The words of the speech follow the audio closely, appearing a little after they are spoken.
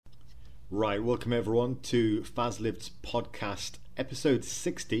Right, welcome everyone to Fazlift's podcast, episode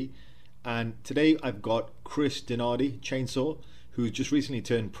 60. And today I've got Chris Dinardi, Chainsaw, who's just recently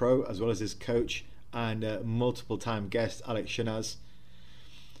turned pro, as well as his coach and multiple time guest, Alex Shanaz.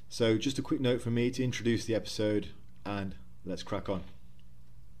 So just a quick note from me to introduce the episode, and let's crack on.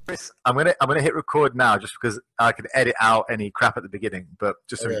 Chris, I'm gonna hit record now just because I can edit out any crap at the beginning, but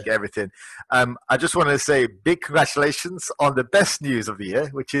just so we can get everything. I just wanted to say big congratulations on the best news of the year,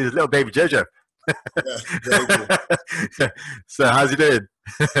 which is little baby Jojo. Yeah, thank you. So how's he doing?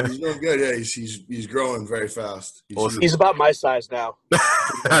 He's doing good. Yeah, he's growing very fast. He's about my size now.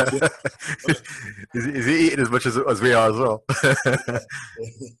 Is he eating as much as we are as well?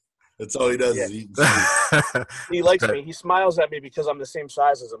 That's all he does is eat and sleep. He likes me. He smiles at me because I'm the same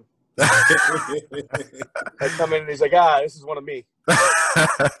size as him. I come in and he's like, this is one of me. One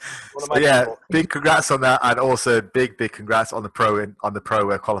of my people. Big congrats on that, and also big congrats on the pro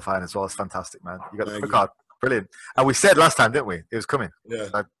qualifying as well. It's fantastic, man. You got the card, brilliant. And we said last time, didn't we? It was coming. Yeah.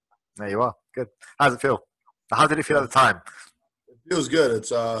 So, there you are. Good. How's it feel? How did it feel at the time? It feels good.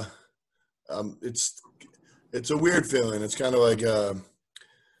 It's a weird feeling. It's kind of like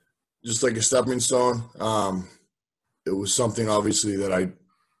just like a stepping stone. It was something obviously that I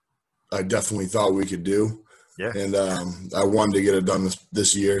definitely thought we could do. Yeah. And I wanted to get it done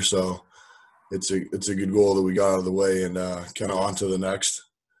this year, so it's a good goal that we got out of the way, and kind of on to the next.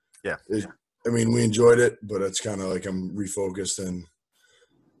 Yeah. We enjoyed it, but it's kind of like I'm refocused and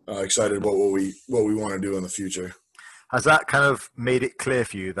excited about what we want to do in the future. Has that kind of made it clear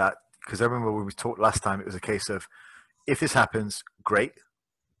for you that, because I remember when we talked last time, it was a case of, if this happens, great,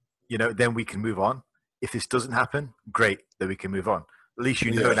 then we can move on. If this doesn't happen, great, then we can move on. At least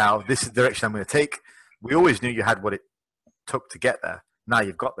now this is the direction I'm going to take. We always knew you had what it took to get there. Now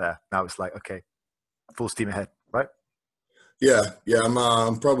you've got there. Now it's like, okay, full steam ahead, right? Yeah.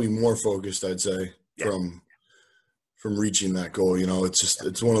 I'm probably more focused, I'd say, from reaching that goal.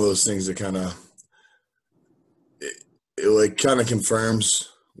 It's one of those things that kind of it kind of confirms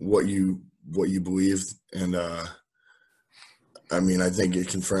what you believed, and I think it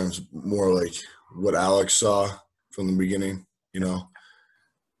confirms more like what Alex saw from the beginning.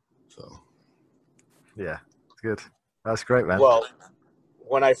 So. Yeah, it's good. That's great, man. Well,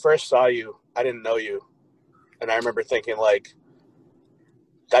 when I first saw you, I didn't know you. And I remember thinking, like,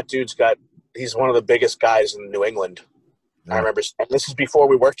 that he's one of the biggest guys in New England. Yeah. I remember, and this is before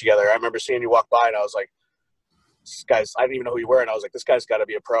we worked together. I remember seeing you walk by, and I was like, this guy's, I didn't even know who you were. And I was like, this guy's got to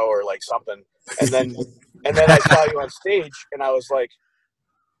be a pro or like something. And then I saw you on stage, and I was like,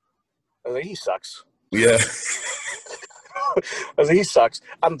 he sucks. Yeah. I was like, he sucks.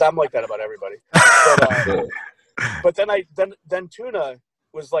 I'm like that about everybody. But then Tuna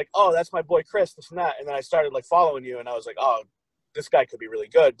was like, oh, that's my boy Chris, this and that. And then I started like following you, and I was like, oh, this guy could be really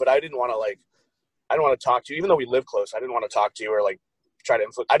good. But I didn't want to talk to you, even though we live close. I didn't want to talk to you or like try to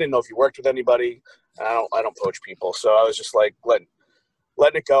influence. I didn't know if you worked with anybody, and I don't poach people. So I was just like letting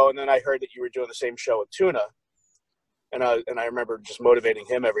it go. And then I heard that you were doing the same show with Tuna, and I remember just motivating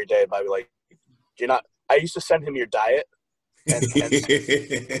him every day by like, I used to send him your diet. And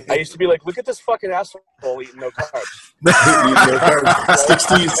I used to be like, look at this fucking asshole eating no carbs. No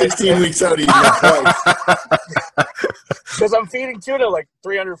carbs. 16 weeks out eating no carbs. Because I'm feeding Tuna like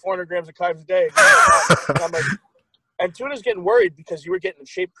 300, 400 grams of carbs a day. And Tuna's getting worried because you were getting in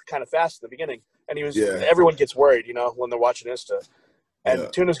shape kind of fast in the beginning. And everyone gets worried, when they're watching Insta.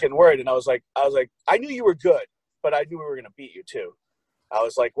 And Tuna's getting worried. And I was like, I knew you were good, but I knew we were going to beat you too. I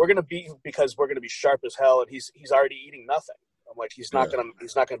was like, we're going to beat you because we're going to be sharp as hell. And he's already eating nothing. I'm like, he's not gonna be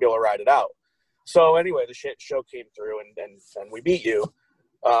able to ride it out. So anyway, the show came through, and we beat you.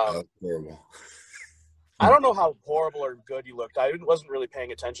 Horrible. I don't know how horrible or good you looked. I wasn't really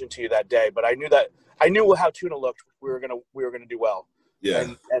paying attention to you that day, but I knew how Tuna looked. We were gonna do well.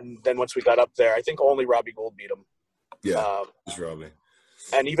 Yeah. And then once we got up there, I think only Robbie Gould beat him. Yeah. Just Robbie.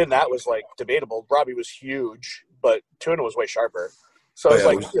 And even that was like debatable. Robbie was huge, but Tuna was way sharper. So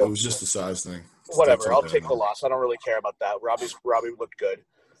it was just a size thing. Whatever, I'll take the loss. I don't really care about that. Robbie looked good.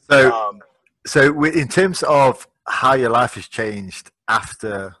 So in terms of how your life has changed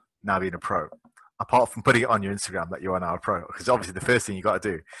after now being a pro, apart from putting it on your Instagram that you are now a pro, because obviously the first thing you got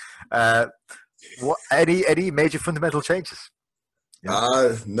to do, any major fundamental changes?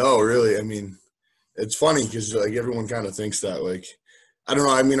 No, really. It's funny because like everyone kind of thinks that, like, I don't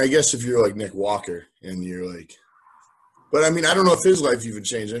know. I guess if you're like Nick Walker and you're like. But, I don't know if his life even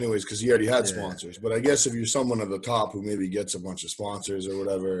changed anyways because he already had sponsors. But I guess if you're someone at the top who maybe gets a bunch of sponsors or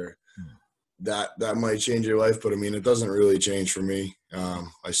whatever, that might change your life. But, it doesn't really change for me.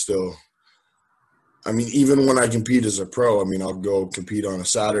 I still I mean, even when I compete as a pro, I mean, I'll go compete on a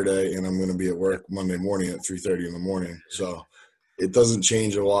Saturday and I'm going to be at work Monday morning at 3:30 in the morning. So it doesn't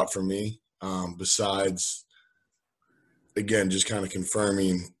change a lot for me. Besides, again, just kind of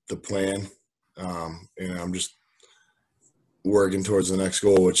confirming the plan. And I'm just working towards the next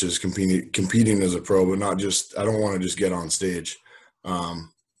goal, which is competing as a pro, but not just, I don't want to just get on stage.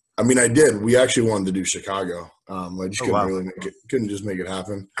 I mean, I did. We actually wanted to do Chicago. I just couldn't just make it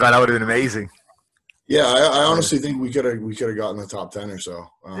happen. God, that would have been amazing. Yeah, I honestly think we could have gotten the top 10 or so,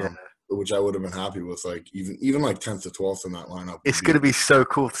 which I would have been happy with. Like even like 10th to 12th in that lineup. It's going to be so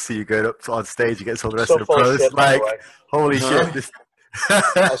cool to see you going up on stage against all the rest So of the full of pros. shit, by the way. Holy shit!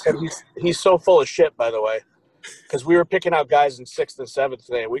 I said he's so full of shit, by the way, because we were picking out guys in 6th and 7th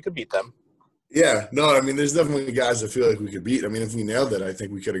today, and we could beat them. Yeah, no, I mean, there's definitely guys I feel like we could beat. I mean, if we nailed it, I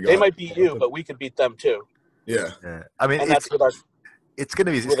think we could have got. They might beat you, but we could beat them too. Yeah. I mean, and that's with our. It's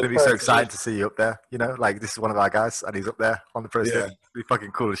gonna be so exciting to see you up there. You know, like this is one of our guys, and he's up there on the pro stage. It'd be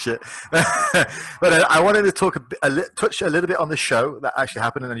fucking cool as shit. But I wanted to talk touch a little bit on the show that actually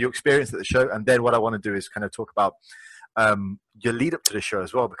happened and your experience at the show, and then what I want to do is kind of talk about your lead up to the show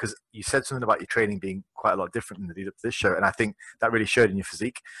as well, because you said something about your training being quite a lot different in the lead up to this show, and I think that really showed in your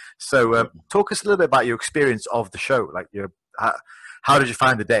physique. So talk us a little bit about your experience of the show, like how did you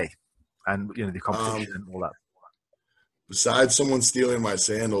find the day, and you know the competition and all that. Besides someone stealing my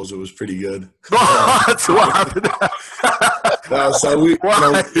sandals, it was pretty good. That's what happened.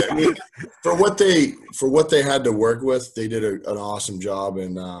 For what they had to work with, they did an awesome job,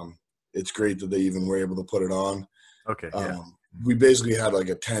 and it's great that they even were able to put it on. Okay. We basically had like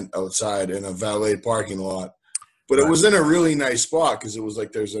a tent outside in a valet parking lot, but it was in a really nice spot because it was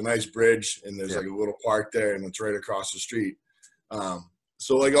like there's a nice bridge and there's like a little park there, and it's right across the street.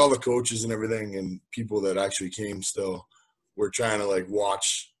 So like all the coaches and everything and people that actually came still were trying to like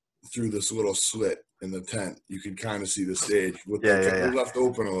watch through this little slit in the tent. You could kind of see the stage with the left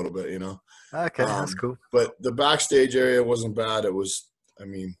open a little bit, you know. Okay, that's cool. But the backstage area wasn't bad. It was, I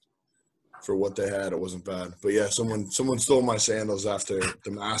mean, for what they had, it wasn't bad. But yeah, someone stole my sandals after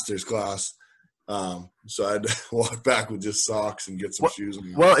the Masters class. So I had to walk back with just socks and get some shoes.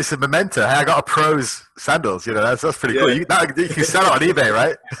 Well, it's a memento. Hey, I got a pro's sandals. You know, that's pretty cool. You can sell it on eBay,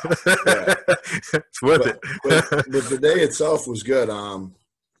 right? It's worth it. But the day itself was good. I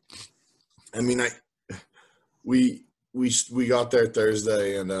mean, we got there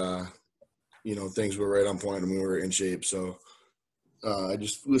Thursday, and you know, things were right on point, and we were in shape. So I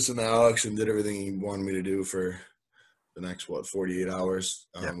just listened to Alex and did everything he wanted me to do for the next 48 hours,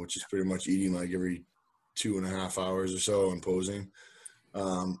 which is pretty much eating like every 2.5 hours or so and posing.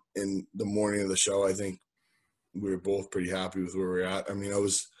 In the morning of the show, I think we were both pretty happy with where we're at. I mean,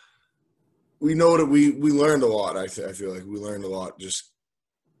 we know that we learned a lot. I feel like we learned a lot just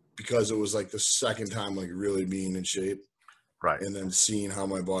because it was like the second time like really being in shape. Right. And then seeing how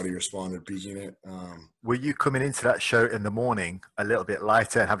my body responded, peaking it. Were you coming into that show in the morning a little bit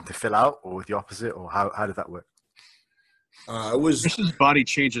lighter and having to fill out, or the opposite, or how did that work? Chris's body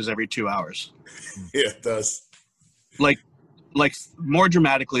changes every 2 hours. Yeah, it does. Like more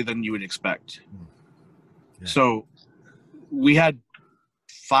dramatically than you would expect. Yeah. So we had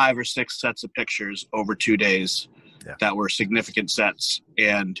 5 or 6 sets of pictures over 2 days that were significant sets.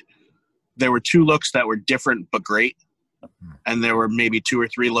 And there were 2 looks that were different but great. And there were maybe 2 or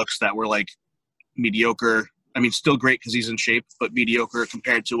 3 looks that were like mediocre. I mean, still great because he's in shape, but mediocre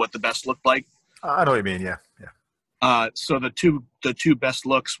compared to what the best looked like. I know what you mean, yeah. So the two best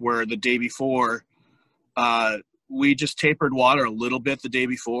looks were the day before. We just tapered water a little bit the day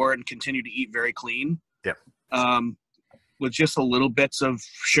before and continued to eat very clean. Yeah. With just a little bits of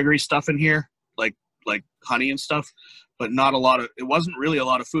sugary stuff in here, like honey and stuff, but not a lot of. It wasn't really a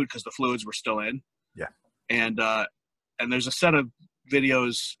lot of food because the fluids were still in. Yeah. And there's a set of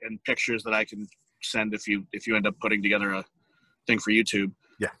videos and pictures that I can send if you end up putting together a thing for YouTube.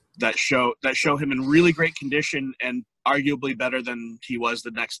 That show him in really great condition and arguably better than he was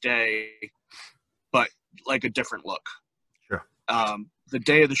the next day, but like a different look. Sure. The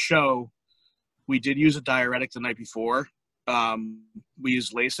day of the show, we did use a diuretic the night before. We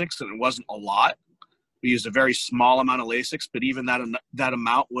used Lasix, and it wasn't a lot. We used a very small amount of Lasix, but even that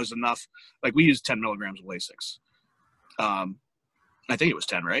amount was enough. Like we used 10 milligrams of Lasix. I think it was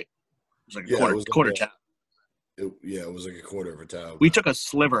 10, right? It was like a quarter tab. It was like a quarter of a tab. We took a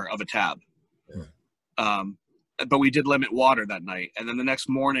sliver of a tab. Yeah. But we did limit water that night. And then the next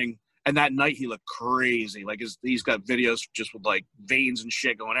morning, and that night he looked crazy. Like he's got videos just with like veins and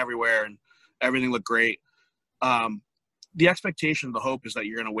shit going everywhere, and everything looked great. The expectation, the hope is that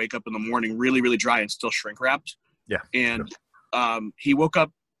you're going to wake up in the morning really, really dry and still shrink wrapped. Yeah. And he woke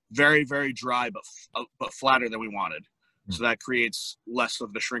up very, very dry, but flatter than we wanted. So that creates less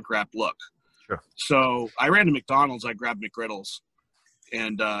of the shrink wrap look. Sure. So I ran to McDonald's. I grabbed McGriddles,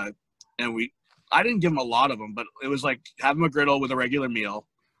 and I didn't give him a lot of them, but it was like have him a griddle with a regular meal.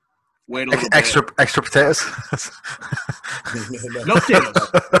 Wait a little extra potatoes. No potatoes.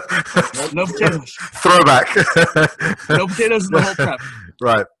 No potatoes. Throwback. No potatoes in the whole prep.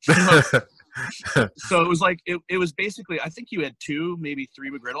 Right. So it was like it was basically. I think you had 2, maybe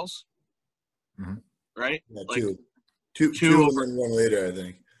 3 McGriddles. Mm-hmm. Right. Yeah, like, two and then one later, I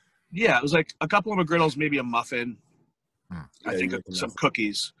think. Yeah, it was like a couple of McGriddles, maybe a muffin. I think some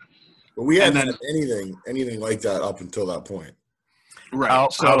cookies. But we hadn't had anything like that up until that point. Right.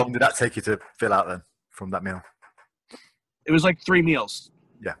 How long did that take you to fill out then from that meal? It was like 3 meals.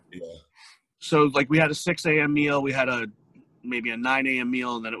 Yeah. So like we had a 6 a.m. meal, we had maybe a 9 a.m.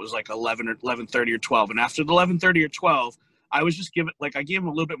 meal, and then it was like 11 or 11:30 or 12. And after the 11:30 or 12, I was just I gave him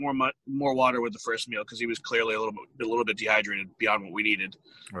a little bit more water with the first meal because he was clearly a little bit dehydrated beyond what we needed.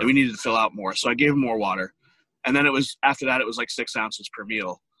 Right. And we needed to fill out more. So I gave him more water. And then after that, it was like 6 ounces per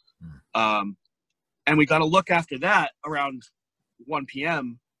meal. And we got a look after that around 1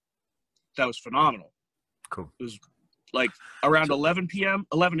 p.m. That was phenomenal. Cool. It was like around 11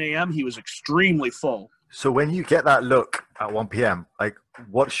 a.m. He was extremely full. So when you get that look at 1 p.m., like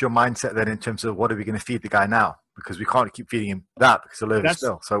what's your mindset then in terms of what are we going to feed the guy now? Because we can't keep feeding him that because he'll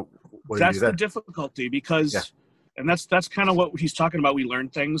overspill. So what do you do then? That's the difficulty because, and that's kind of what he's talking about. We learn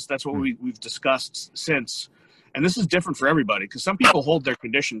things. That's what we've discussed since. And this is different for everybody because some people hold their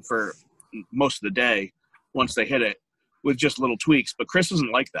condition for most of the day once they hit it with just little tweaks. But Chris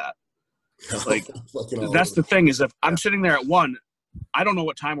isn't like that. Like that's the thing is if I'm sitting there at 1, I don't know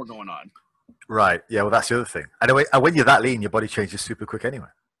what time we're going on. Right. Yeah. Well, that's the other thing. Anyway, when you're that lean, your body changes super quick anyway.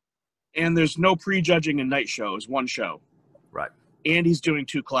 And there's no prejudging in night shows, 1 show. Right. And he's doing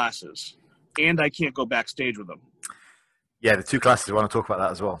 2 classes. And I can't go backstage with him. Yeah, the 2 classes. I want to talk about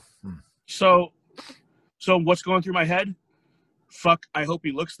that as well. So what's going through my head? Fuck, I hope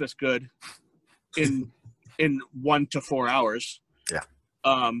he looks this good in 1 to 4 hours. Yeah.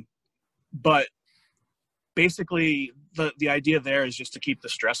 But basically the idea there is just to keep the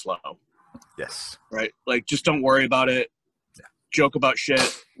stress low. Yes. Right? Like just don't worry about it. Yeah. Joke about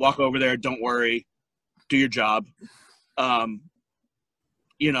shit. Walk over there, don't worry. Do your job. I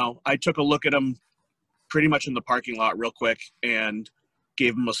took a look at him pretty much in the parking lot real quick and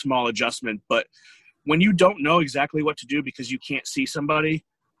gave him a small adjustment. But when you don't know exactly what to do because you can't see somebody,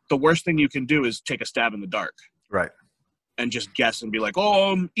 the worst thing you can do is take a stab in the dark. Right. And just guess and be like,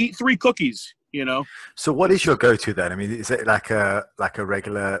 eat 3 cookies, So what is your go-to then? I mean, is it like a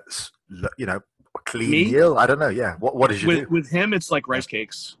regular, clean meal? I don't know. Yeah. What is your with him? It's like rice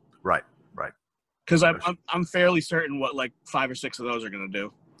cakes. Right. Because I'm fairly certain what like 5 or 6 of those are going to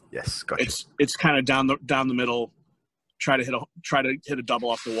do. Yes. Gotcha. It's kind of down the middle. Try to hit a double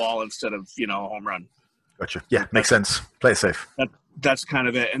off the wall instead of a home run. Gotcha. Yeah, makes sense. Play it safe. That's kind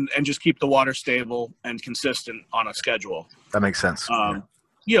of it, and just keep the water stable and consistent on a schedule. That makes sense. A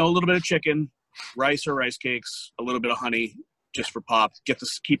little bit of chicken, rice or rice cakes, a little bit of honey just for pop.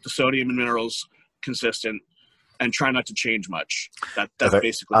 Keep the sodium and minerals consistent, and try not to change much. That's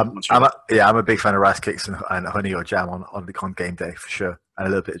basically. I'm a big fan of rice cakes and honey or jam on game day for sure, and a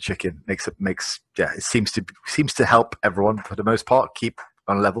little bit of chicken it seems to help everyone for the most part keep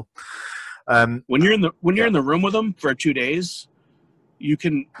on a level. When you're in the room with them for 2 days, you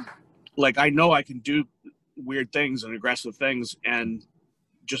can, like, I know I can do weird things and aggressive things and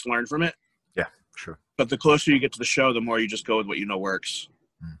just learn from it. Yeah, sure. But the closer you get to the show, the more you just go with what you know works.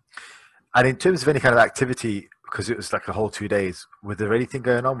 And in terms of any kind of activity, because it was like a whole 2 days, was there anything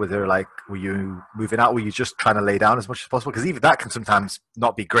going on? Were you moving out? Were you just trying to lay down as much as possible? Because even that can sometimes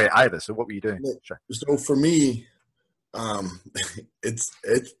not be great either. So what were you doing? So for me, it's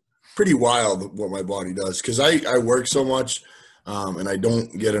pretty wild what my body does because I work so much and I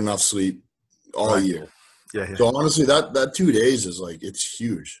don't get enough sleep all year. Yeah. So honestly, that 2 days is like, it's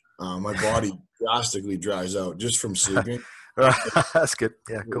huge. My body drastically dries out just from sleeping. That's good.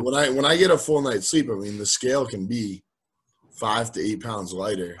 Yeah, cool. When I get a full night's sleep, I mean, the scale can be 5 to 8 pounds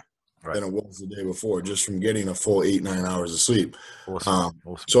lighter than it was the day before, just from getting a full 8-9 hours of sleep. Awesome.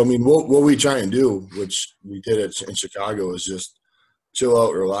 So I mean, what we try and do, which we did in Chicago, is just chill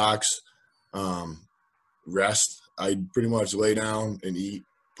out, relax, rest. I pretty much lay down and eat,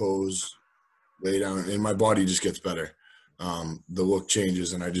 pose, lay down, and my body just gets better. The look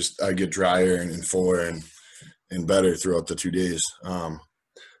changes, and I get drier and fuller and better throughout the 2 days.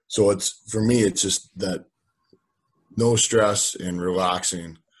 So for me, it's just that no stress and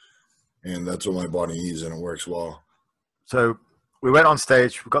relaxing, and that's what my body needs, and it works well. So we went on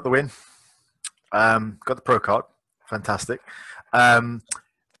stage. We got the win. Got the pro card. Fantastic.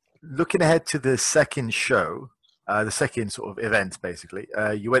 Looking ahead to the second show, the second sort of event, basically,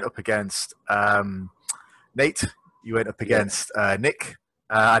 you went up against Nate. You went up against Nick.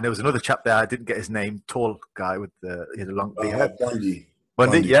 And there was another chap there. I didn't get his name. Tall guy with he had a long hair. Bundy.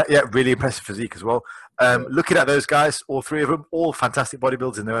 Yeah, really impressive physique as well. Looking at those guys, all three of them, all fantastic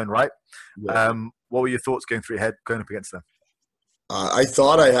bodybuilders in their own right. Yeah. What were your thoughts going through your head going up against them? I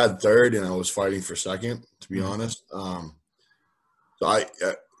thought I had third, and I was fighting for second, to be honest. So I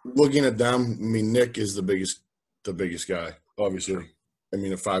looking at them, I mean, Nick is the biggest guy, obviously. I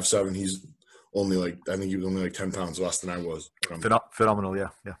mean, at 5'7", he's only I think he was only 10 pounds less than I was. Phenomenal, yeah.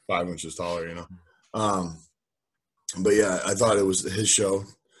 5 inches taller, you know. But yeah, I thought it was his show,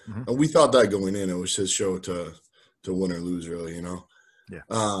 and we thought that going in, it was his show to win or lose, really, you know. Yeah.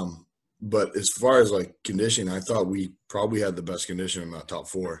 But as far as conditioning, I thought we probably had the best condition in that top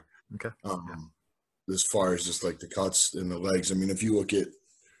four. Okay. As far as just the cuts in the legs, I mean, if you look at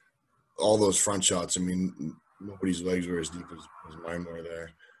all those front shots, I mean, nobody's legs were as deep as mine were there.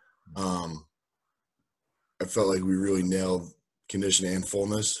 I felt like we really nailed condition and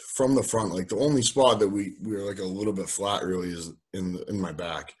fullness from the front. The only spot that we were a little bit flat really is in my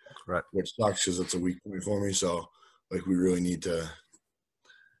back, right? Which sucks because it's a weak point for me. So we really need to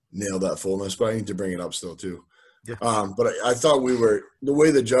nail that fullness, but I need to bring it up still too. Yeah. But I thought the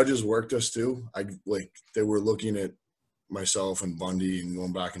way the judges worked us too. They were looking at myself and Bundy and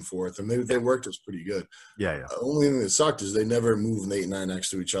going back and forth, and they worked us pretty good. Yeah. The only thing that sucked is they never moved Nate and I next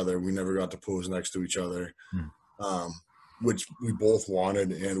to each other. We never got to pose next to each other, which we both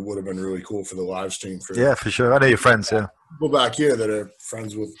wanted, and it would have been really cool for the live stream. For sure. I know your friends, yeah. People back here that are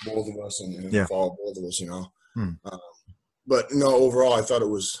friends with both of us and follow both of us, you know. But no, overall, I thought it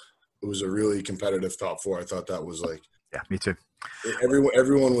was a really competitive top four. I thought that was yeah, me too.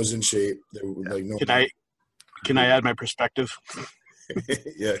 Everyone was in shape. They were no. Can I add my perspective?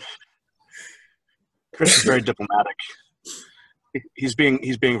 Yeah. Chris is very diplomatic. He's being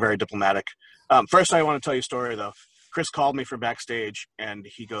very diplomatic. First, I want to tell you a story though. Chris called me from backstage, and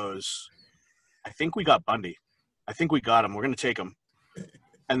he goes, "I think we got Bundy. I think we got him. We're going to take him."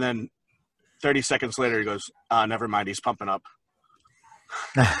 And then 30 seconds later, he goes, "Never mind. He's pumping up."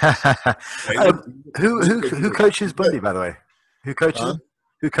 Who coaches Bundy, by the way? Who coaches him?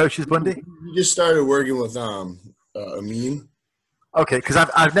 Who coaches Bundy? He just started working with Amin. Okay, because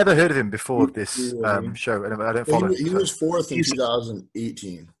I've never heard of him before this show, and I don't follow. He was fourth in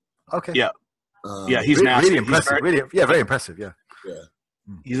 2018. Okay. Yeah. He's nasty. Really impressive. Very impressive. Yeah.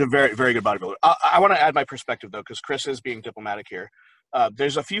 He's a very, very good bodybuilder. I want to add my perspective though, because Chris is being diplomatic here.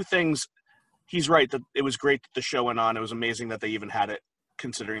 There's a few things. He's right that it was great that the show went on. It was amazing that they even had it,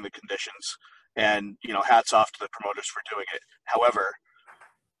 considering the conditions. And hats off to the promoters for doing it. However,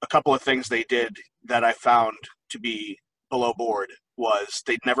 a couple of things they did that I found to be below board was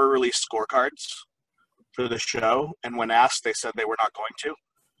they never released scorecards for the show, and when asked, they said they were not going to.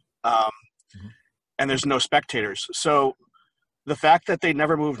 And there's no spectators. So the fact that they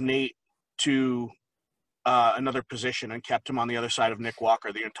never moved Nate to another position and kept him on the other side of Nick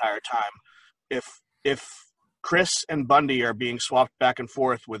Walker the entire time, if Chris and Bundy are being swapped back and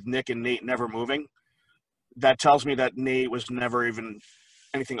forth with Nick and Nate never moving, that tells me that Nate was never even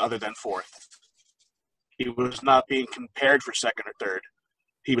anything other than fourth. He was not being compared for second or third.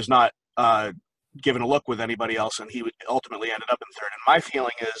 He was not given a look with anybody else, and he ultimately ended up in third. And my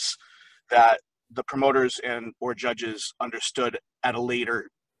feeling is that the promoters or judges understood at a later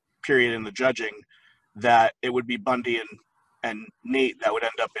period in the judging that it would be Bundy and Nate that would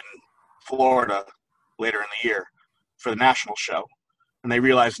end up in Florida later in the year for the national show. And they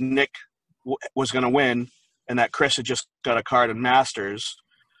realized Nick was going to win and that Chris had just got a card in Masters.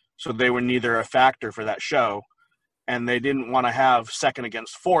 So they were neither a factor for that show. And they didn't want to have second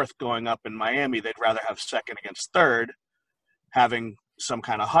against fourth going up in Miami. They'd rather have second against third, having some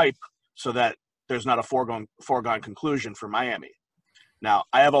kind of hype so that there's not a foregone conclusion for Miami. Now,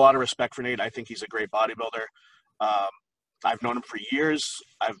 I have a lot of respect for Nate. I think he's a great bodybuilder. I've known him for years.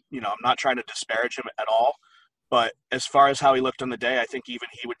 I'm not trying to disparage him at all. But as far as how he looked on the day, I think even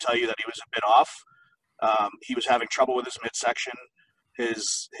he would tell you that he was a bit off. He was having trouble with his midsection.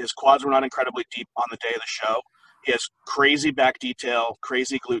 His quads were not incredibly deep on the day of the show. He has crazy back detail,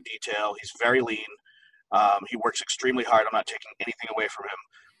 crazy glute detail. He's very lean. He works extremely hard. I'm not taking anything away from him.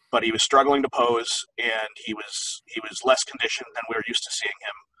 But he was struggling to pose, and he was less conditioned than we were used to seeing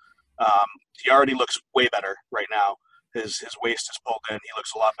him. He already looks way better right now. His waist is pulled in. He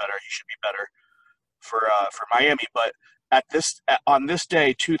looks a lot better. He should be better for Miami. But on this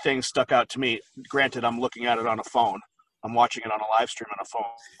day, two things stuck out to me. Granted, I'm looking at it on a phone, I'm watching it on a live stream on a phone.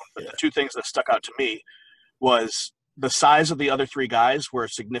 But the two things that stuck out to me was the size of the other three guys were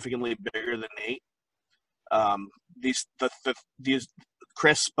significantly bigger than Nate. These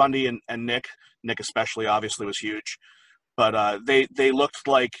Chris, Bundy, and Nick especially obviously was huge, but they looked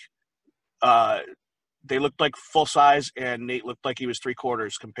like full size, and Nate looked like he was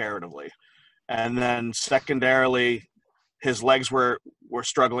 3/4 comparatively. And then secondarily, his legs were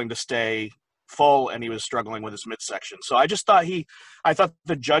struggling to stay full, and he was struggling with his midsection. So I thought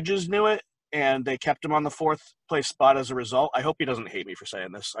the judges knew it, and they kept him on the 4th place spot as a result. I hope he doesn't hate me for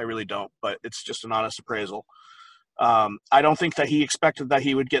saying this. I really don't, but it's just an honest appraisal. I don't think that he expected that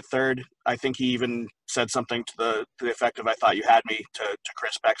he would get 3rd. I think he even said something to the effect of, "I thought you had me," to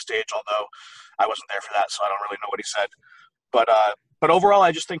Chris backstage, although I wasn't there for that, so I don't really know what he said. But overall,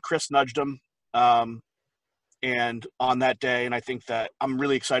 I just think Chris nudged him. And on that day, and I think that I'm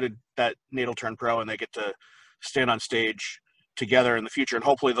really excited that Nate will turn pro and they get to stand on stage together in the future, and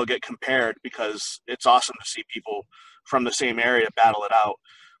hopefully they'll get compared, because it's awesome to see people from the same area battle it out.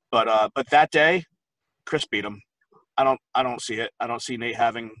 But that day, Chris beat him. I don't see it. I don't see Nate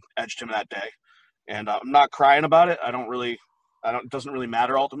having edged him that day, and I'm not crying about it. It doesn't really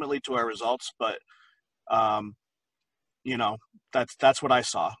matter ultimately to our results, but that's what I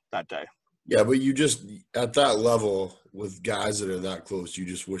saw that day. Yeah, but you just, at that level with guys that are that close, you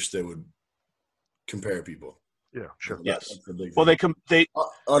just wish they would compare people. Yeah, sure. Yes. Well, they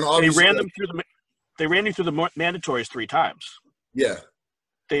ran them through the mandatories 3 times. Yeah.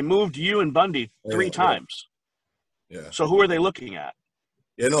 They moved you and Bundy 3 times. Yeah. So who are they looking at?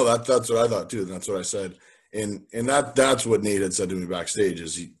 Yeah, no, that's what I thought too, and that's what I said. And that's what Nate had said to me backstage,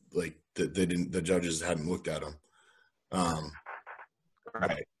 is the judges hadn't looked at him.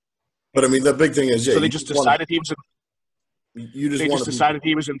 Right. But I mean, the big thing is, so they just decided he was. He was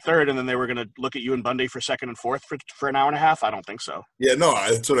in 3rd, and then they were going to look at you and Bundy for 2nd and 4th for an hour and a half. I don't think so. Yeah, no,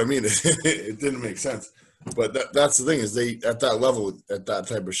 that's what I mean. It didn't make sense. But that's the thing, is they, at that level, at that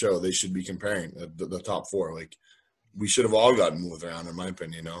type of show, they should be comparing the top 4. Like, we should have all gotten moved around, in my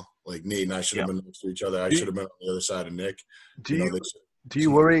opinion. Like Nate and I should have been next to each other. I should have been on the other side of Nick. Do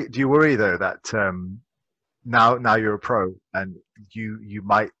you worry though that now you're a pro and you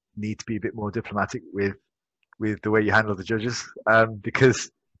might need to be a bit more diplomatic with the way you handle the judges, because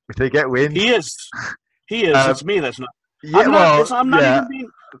if they get wind, he is. It's me that's not. Yeah,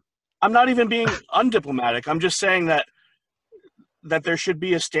 I'm not even being undiplomatic. I'm just saying that there should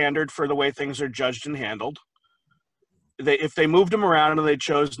be a standard for the way things are judged and handled. If they moved him around and they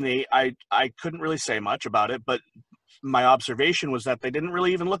chose Nate, I couldn't really say much about it, but my observation was that they didn't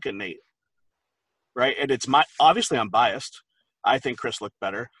really even look at Nate. Right? And obviously I'm biased. I think Chris looked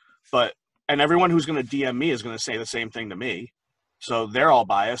better, and everyone who's going to DM me is going to say the same thing to me. So they're all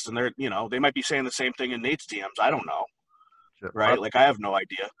biased, and they might be saying the same thing in Nate's DMs. I don't know. Sure. Right? Like, I have no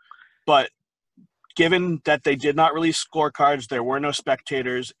idea. But given that they did not release scorecards, there were no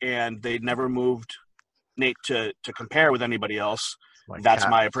spectators, and they never moved Nate to compare with anybody else, that's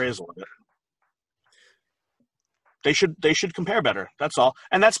my appraisal of it. They should compare better. That's all.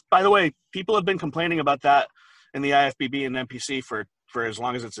 And that's, by the way, people have been complaining about that in the IFBB and NPC for as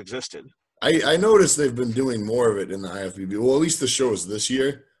long as it's existed. I noticed they've been doing more of it in the IFBB. Well, at least the shows this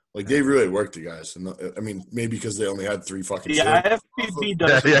year. Like, they really worked the guys. And I mean, maybe because they only had 3 fucking shows. IFBB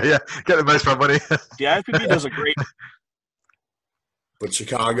does. Yeah. Get the most for money. The IFBB does a great. But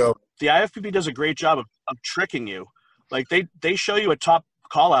Chicago. The IFBB does a great job of tricking you. Like, they show you a top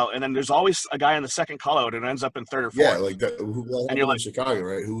call out, and then there's always a guy in the second call out and ends up in 3rd or 4th. Yeah, like that. And you're like, Chicago,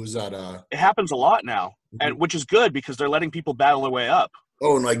 right? Who was that? It happens a lot now, and which is good because they're letting people battle their way up.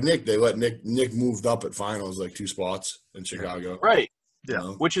 Oh, and like Nick, they let Nick moved up at finals like 2 spots in Chicago. Right. Yeah. You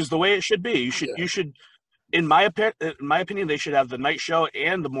know? Which is the way it should be. You should, in my opinion, they should have the night show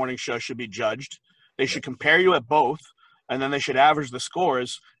and the morning show should be judged. They should compare you at both, and then they should average the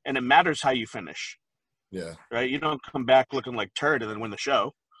scores, and it matters how you finish. Yeah. Right? You don't come back looking like turd and then win the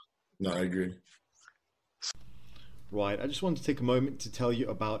show. No, I agree. Right. I just wanted to take a moment to tell you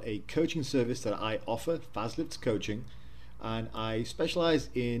about a coaching service that I offer, Fazlifts Coaching. And I specialize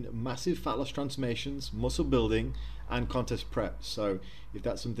in massive fat loss transformations, muscle building, and contest prep. So if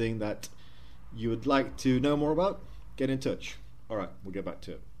that's something that you would like to know more about, get in touch. All right, we'll get back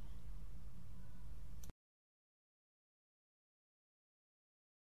to it.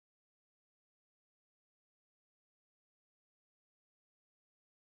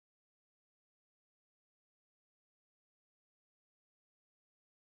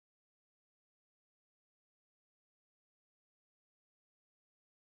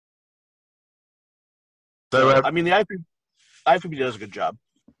 So, I mean, the IFBB does a good job.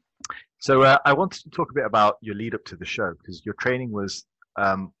 So I wanted to talk a bit about your lead up to the show because your training was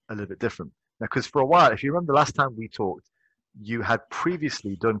a little bit different. Now, because for a while, if you remember the last time we talked, you had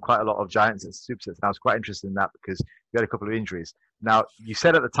previously done quite a lot of giant sets and supersets, and I was quite interested in that because you had a couple of injuries. Now, you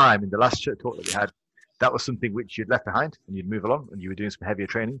said at the time in the last talk that we had, that was something which you'd left behind and you'd move along and you were doing some heavier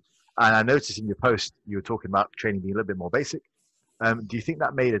training. And I noticed in your post, you were talking about training being a little bit more basic. Do you think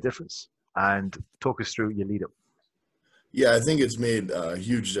that made a difference? And talk us through your lead up. Yeah, I think it's made a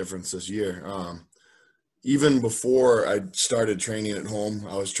huge difference this year. Even before I started training at home,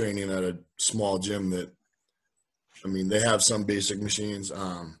 I was training at a small gym that, I mean, they have some basic machines,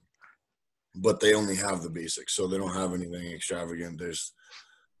 but they only have the basics. So they don't have anything extravagant. There's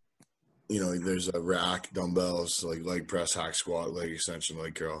a rack, dumbbells, like leg press, hack squat, leg extension,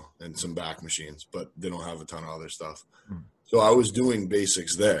 leg curl, and some back machines, but they don't have a ton of other stuff. So I was doing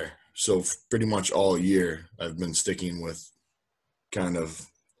basics there. So pretty much all year I've been sticking with kind of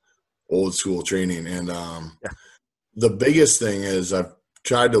old school training. And the biggest thing is I've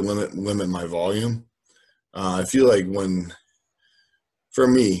tried to limit my volume. I feel like for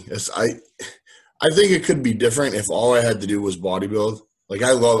me, I think it could be different if all I had to do was bodybuild. Like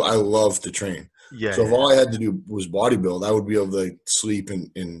I love to train. Yeah. So if all I had to do was bodybuild, I would be able to sleep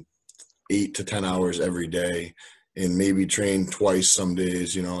in 8 to 10 hours every day and maybe train twice some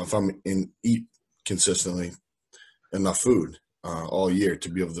days, if I'm eat consistently enough food all year to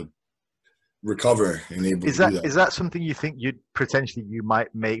be able to recover and able to do that. Is that something you think you might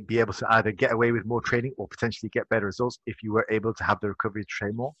be able to either get away with more training or potentially get better results if you were able to have the recovery to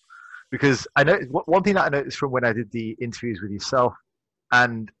train more? Because I know one thing that I noticed from when I did the interviews with yourself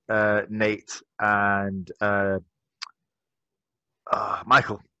and Nate and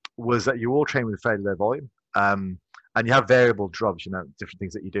Michael was that you all train with fairly low volume, and you have variable drops, different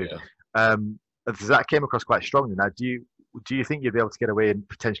things that you do. Yeah. That came across quite strongly. Now, do you think you'd be able to get away and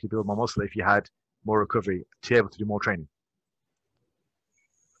potentially build more muscle if you had more recovery to be able to do more training?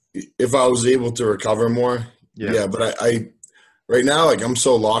 If I was able to recover more, yeah. But I right now, like I'm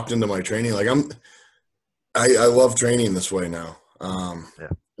so locked into my training. Like I love training this way now. I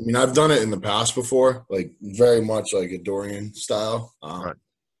mean, I've done it in the past before, like very much like a Dorian style. Right.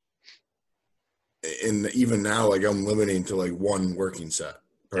 And even now, like I'm limiting to like one working set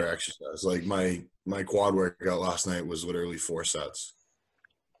per exercise. Like my quad workout last night was literally 4 sets,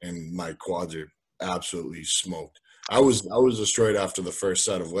 and my quads are absolutely smoked. I was destroyed after the first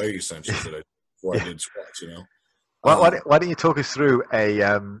set of leg extensions before I did squats. Why don't you talk us through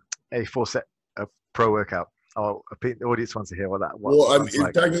a 4-set pro workout? Oh, the audience wants to hear what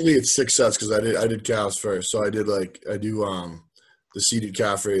that. Technically it's 6 sets because I did calves first. So I do the seated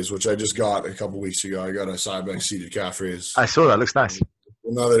calf raise, which I just got a couple weeks ago. I got a Cybex seated calf raise. I saw that. Looks nice.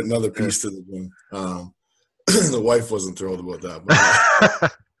 Another piece to the gym. The wife wasn't thrilled about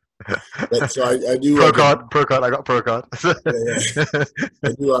that. But so I do pro card. I got pro card.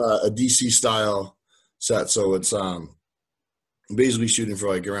 I do a DC style set. So it's basically shooting for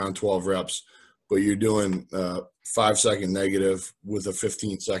like around 12 reps, but you're doing 5-second negative with a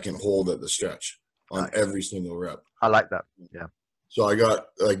 15-second hold at the stretch on every single rep. I like that. Yeah. So I got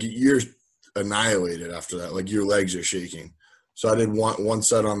you're annihilated after that. Like your legs are shaking. So I did one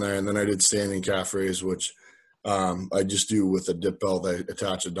set on there, and then I did standing calf raise, which I just do with a dip belt. I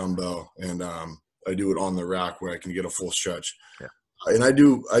attach a dumbbell, and I do it on the rack where I can get a full stretch. Yeah. And I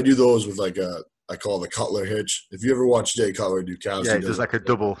do those with I call it the Cutler hitch. If you ever watch Jay Cutler do calves, yeah, there's like a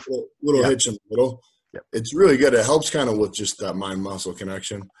double little hitch in the middle. Yeah. It's really good. It helps kind of with just that mind muscle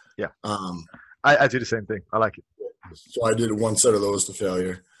connection. Yeah. I do the same thing. I like it. So I did 1 set of those to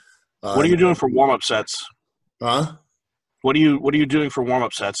failure. What are you doing for warm-up sets? Huh? What are you doing for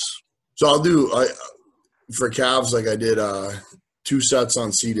warm-up sets? So I'll do for calves, like I did 2 sets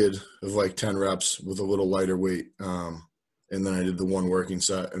on seated of like 10 reps with a little lighter weight, and then I did the 1 working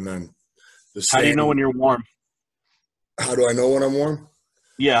set, and then How do you know when you're warm? How do I know when I'm warm?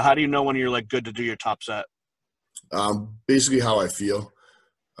 Yeah, how do you know when you're like good to do your top set? Basically how I feel,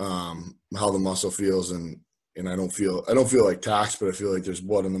 how the muscle feels, and I don't feel like taxed, but I feel like there's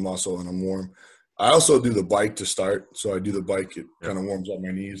blood in the muscle and I'm warm. I also do the bike to start. So I do the bike. It kind of warms up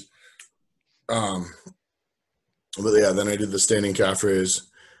my knees. But yeah, then I did the standing calf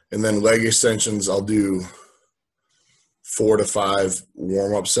raise, and then leg extensions. I'll do 4 to 5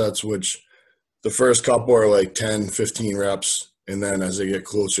 warm-up sets, which the first couple are like 10, 15 reps. And then as I get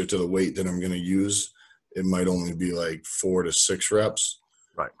closer to the weight that I'm going to use, it might only be like 4 to 6 reps.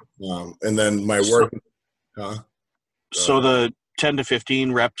 Right. And then my work. So the 10 to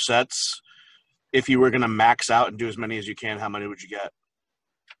 15 rep sets, if you were going to max out and do as many as you can, how many would you get?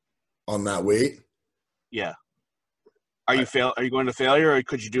 On that weight? Yeah. Are you going to failure, or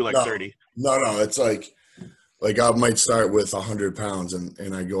could you do like 30? No. It's like I might start with 100 pounds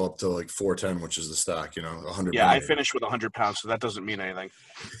and I go up to like 410, which is the stack, 100 Yeah, pounds. I finished with 100 pounds, so that doesn't mean anything.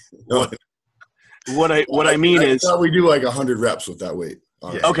 No, What I mean is we do like 100 reps with that weight.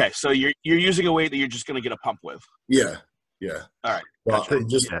 Yeah. Okay, so you're using a weight that you're just going to get a pump with. Yeah. All right. Well,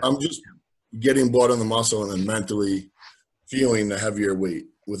 Gotcha. I'm just getting blood in the muscle and then mentally feeling the heavier weight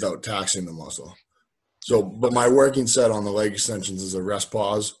without taxing the muscle. So, but my working set on the leg extensions is a rest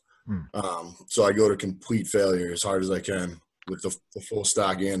pause. So I go to complete failure as hard as I can with the full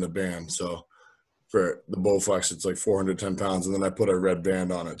stack and the band. So for the Bowflex, it's like 410 pounds, and then I put a red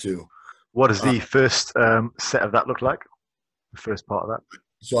band on it too. What does the first set of that look like? The first part of that?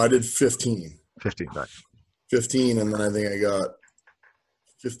 So I did 15. 15, right. 15, and then I think I got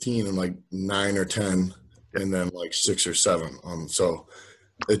 15 and like 9 or 10, and then like 6 or 7. So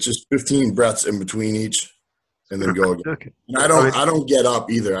it's just 15 breaths in between each, and then go again. Okay. And I don't get up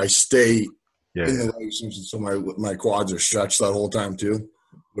either. I stay Yeah. in the leg extension, so my quads are stretched that whole time too,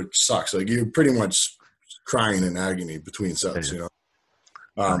 which sucks. Like you're pretty much crying in agony between sets,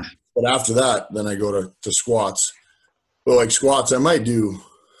 But after that, then I go to squats. But like squats, I might do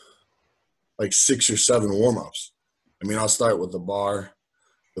like 6 or 7 warm-ups. I mean, I'll start with the bar.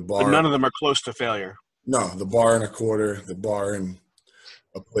 But none of them are close to failure. No, the bar and a quarter, the bar and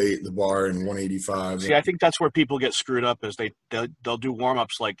a plate, the bar and 185. See, I think that's where people get screwed up is they'll do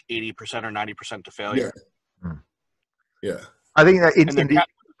warm-ups like 80% or 90% to failure. Yeah. I think that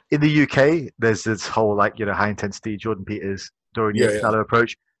in the UK, there's this whole high intensity Jordan Peters, Dorian Yates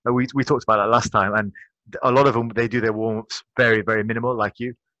approach. We talked about that last time, and a lot of them, they do their warm-ups very, very minimal, like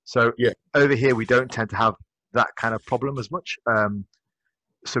you. So over here, we don't tend to have that kind of problem as much.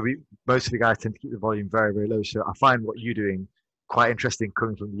 So most of the guys tend to keep the volume very, very low. So I find what you're doing quite interesting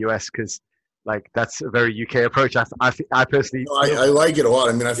coming from the US, because that's a very UK approach. I personally, I like it a lot.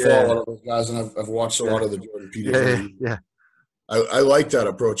 I mean, I follow a lot of those guys, and I've watched a lot of the Jordan Peters. Yeah. I like that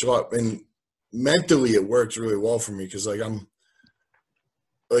approach a lot, and mentally it works really well for me because I'm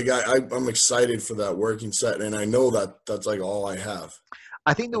excited for that working set, and I know that's like all I have.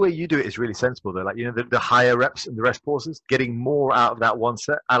 I think the way you do it is really sensible, though. The higher reps and the rest pauses, getting more out of that one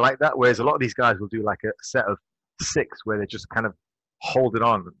set. I like that. Whereas a lot of these guys will do like a set of 6 where they're just kind of holding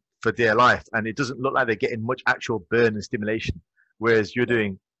on for dear life, and it doesn't look like they're getting much actual burn and stimulation. Whereas you're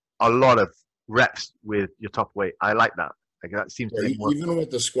doing a lot of reps with your top weight. I like that. That seems to be more. Even with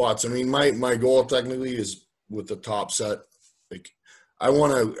the squats. I mean, my goal technically is with the top set. I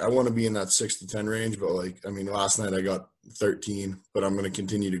want to be in that 6 to 10 range, but last night I got 13, but I'm going to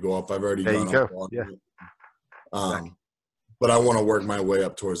continue to go up. I've already gone up. But I want to work my way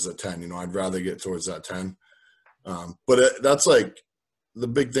up towards the 10. I'd rather get towards that 10. But that's the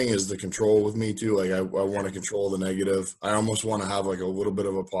big thing is the control with me too. I want to control the negative. I almost want to have a little bit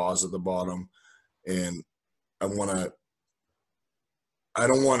of a pause at the bottom, and I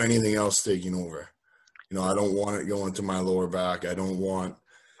don't want anything else taking over. I don't want it going to my lower back. I don't want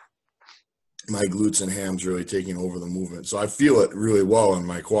my glutes and hams really taking over the movement. So I feel it really well in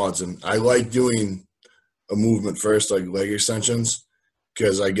my quads. And I like doing a movement first, like leg extensions,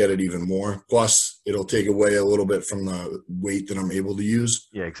 because I get it even more. Plus, it'll take away a little bit from the weight that I'm able to use.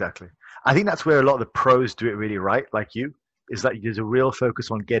 Yeah, exactly. I think that's where a lot of the pros do it really right, like you, is that there's a real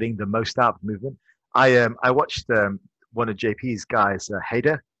focus on getting the most out of the movement. I watched one of JP's guys,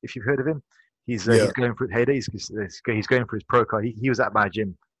 Hader, if you've heard of him. He's going for Hader. He's going for his pro card. He was at my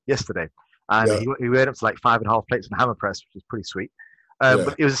gym yesterday, and he went up to 5.5 plates on hammer press, which is pretty sweet.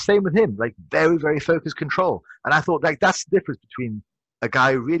 But it was the same with him, very, very focused control. And I thought that's the difference between a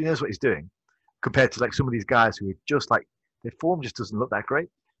guy who really knows what he's doing compared to some of these guys who are just their form just doesn't look that great.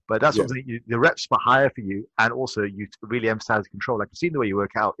 But that's what the reps are higher for you, and also you really emphasize control. I've seen the way you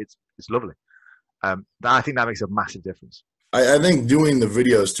work out; it's lovely. I think that makes a massive difference. I think doing the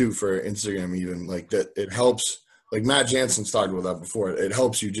videos too for Instagram, even that, it helps. Matt Jansen's talked about that before. It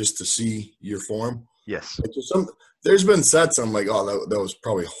helps you just to see your form. Yes. There's been sets I'm like, oh, that was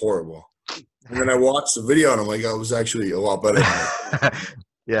probably horrible. And then I watched the video and I'm like, oh, it was actually a lot better.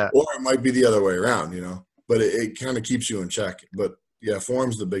 Yeah. Or it might be the other way around, But it kind of keeps you in check. But yeah,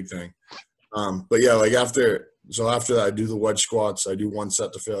 form's the big thing. But yeah, after that, I do the wedge squats. I do 1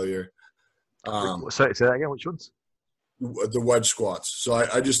 set to failure. Say that again. Which ones? The wedge squats. So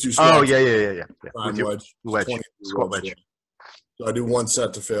I just do squats. Oh, yeah. Wedge. Squat wedge. So I do 1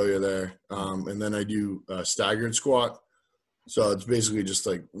 set to failure there. And then I do a staggered squat. So it's basically just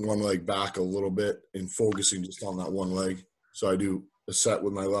one leg back a little bit and focusing just on that one leg. So I do a set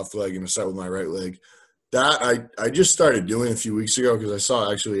with my left leg and a set with my right leg. That I just started doing a few weeks ago because I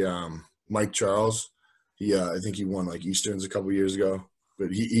saw actually Mike Charles. I think he won like Easterns a couple years ago.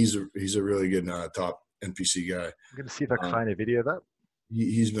 But he's a really good top NPC guy. I'm gonna see if I can find a video of that.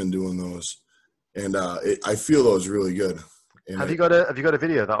 He's been doing those, and I feel those really good. And Have you got a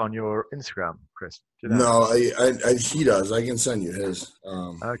video of that on your Instagram, Chris? Do you know? No, he does. I can send you his.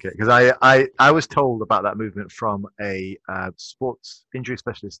 Okay, because I was told about that movement from a sports injury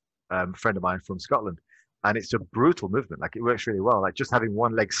specialist friend of mine from Scotland, and it's a brutal movement. Like, it works really well. Like, just having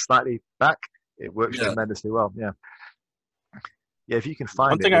one leg slightly back, it works tremendously well. Yeah. Yeah, if you can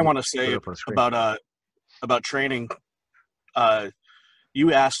find one thing I want to say about training,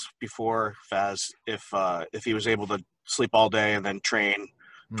 you asked before, Faz, if he was able to sleep all day and then train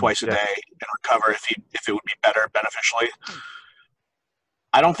twice a day and recover, if it would be better beneficially.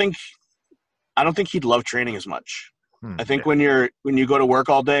 I don't think he'd love training as much. I think when you go to work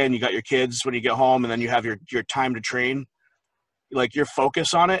all day and you got your kids, when you get home and then you have your time to train, like, your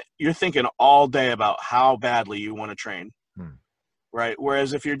focus on it, you're thinking all day about how badly you want to train. Right.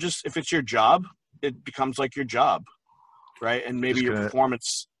 Whereas if it's your job, it becomes like your job. Right. And maybe your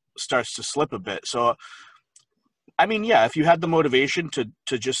performance starts to slip a bit. So, I mean, yeah, if you had the motivation to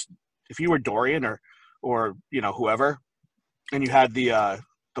just, if you were Dorian or whoever, and you had the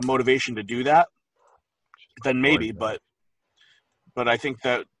motivation to do that, then maybe. But I think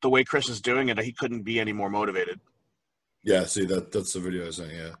that the way Chris is doing it, he couldn't be any more motivated. Yeah. See, that's the video I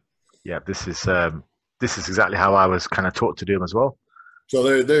sent. Yeah. Yeah. This is exactly how I was kind of taught to do them as well.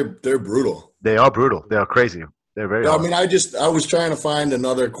 So they're brutal. They are brutal. They are crazy. They're very hard. I mean, I was trying to find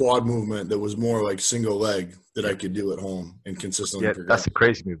another quad movement that was more like single leg that I could do at home and consistently. Yeah, that's a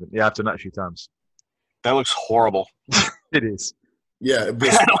crazy movement. Yeah, I've done that a few times. That looks horrible. It is. Yeah,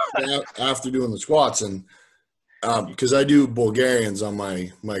 after doing the squats, and because I do Bulgarians on my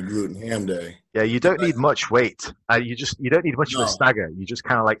glute and ham day. Yeah, you don't need much weight. You don't need much of a stagger. You just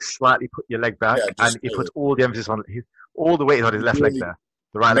kind of like slightly put your leg back, and it puts all the emphasis on all the weight on his left leg there.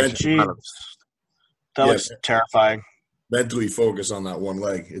 The right leg. That looks terrifying. Mentally focus on that one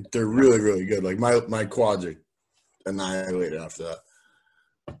leg. They're really, really good. Like my quads are annihilated after that.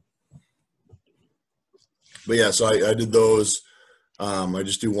 But yeah, so I did those. I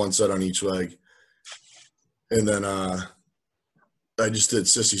just do one set on each leg. And then I just did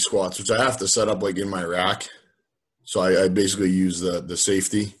sissy squats, which I have to set up like in my rack. So I basically use the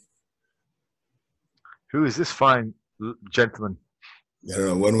safety. Who is this fine gentleman? I don't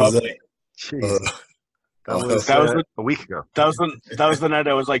know. When was that? Jeez. That was a week ago. That was the night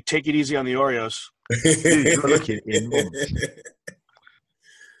I was like, take it easy on the Oreos. Dude, you're looking enormous.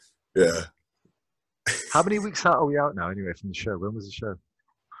 Yeah. How many weeks out are we out now anyway from the show? When was the show?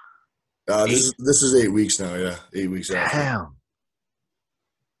 This is 8 weeks now, yeah. 8 weeks out. Damn.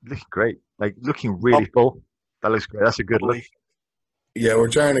 Looking great. Like, looking really full. That looks great. That's a good look. Yeah, we're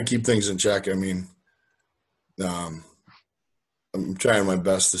trying to keep things in check. I mean, I'm trying my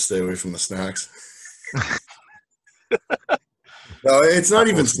best to stay away from the snacks. No, it's not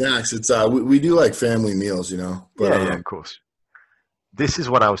even snacks. It's we do like family meals, But, yeah, of course. This is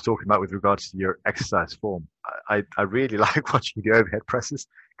what I was talking about with regards to your exercise form. I really like watching you do overhead presses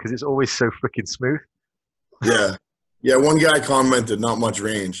because it's always so freaking smooth. Yeah. Yeah, one guy commented not much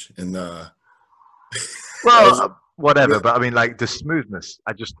range. And well, whatever. But, I mean, like, the smoothness,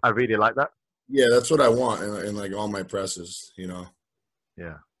 I really like that. Yeah, that's what I want in like all my presses,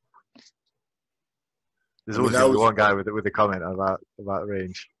 Yeah. There's always one guy with a comment about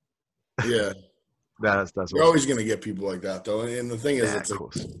range. Yeah. That's You're always going to get people like that, though. And the thing is, it's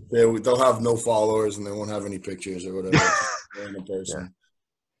like they'll have no followers and they won't have any pictures or whatever. Random person. Yeah.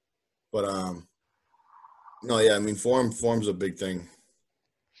 But no, yeah. I mean, form's a big thing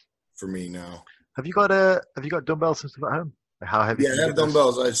for me now. Have you got dumbbells and stuff at home? Like, how heavy? Yeah, I have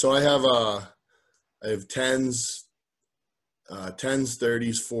dumbbells. I have 10s,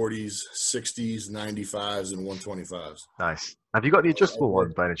 30s, 40s, 60s, 95s, and 125s. Nice. Have you got the adjustable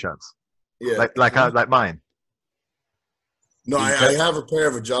ones by any chance? Yeah. Like mine? No, I have a pair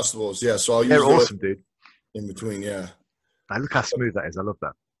of adjustables. Yeah, so I'll use they're awesome, dude. In between, yeah. Look how smooth that is. I love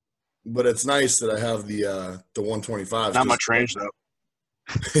that. But it's nice that I have the 125s. Not much range though.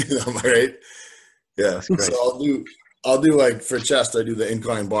 Am I right? Yeah. So I'll do like for chest, I do the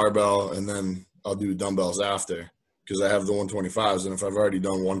incline barbell, and then I'll do dumbbells after because I have the 125s. And if I've already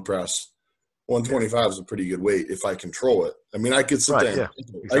done one press, 125 is a pretty good weight if I control it. I mean, I could sit there. Yeah,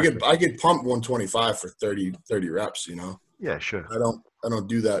 exactly. I get pumped 125 for 30 reps. Yeah, sure. I don't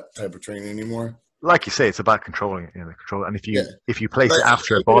do that type of training anymore. Like you say, it's about controlling it. Control. And if you place it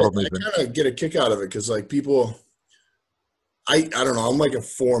after a barbell movement, I kind of get a kick out of it because like people. I don't know. I'm like a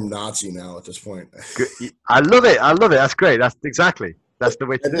form Nazi now at this point. I love it. That's great. That's exactly. That's the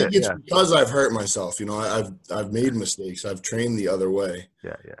way to I do think it. it's because I've hurt myself. You know, I've made mistakes. I've trained the other way.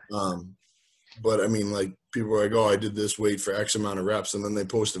 Yeah. But I mean, like, people are like, "Oh, I did this weight for X amount of reps," and then they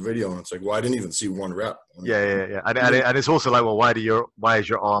post a video, and it's like, "Well, I didn't even see one rep." Yeah. And it's also like, well, why is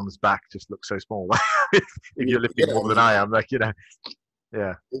your arms back just look so small? If you're lifting more than I am, like, you know,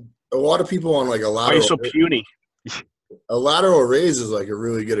 yeah. A lot of people on like a Why are you lateral, so puny? a lateral raise is like a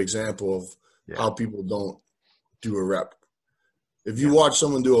really good example of how people don't do a rep. If you watch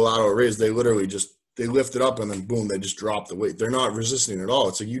someone do a lateral raise, they literally they lift it up and then boom, they just drop the weight. They're not resisting at all.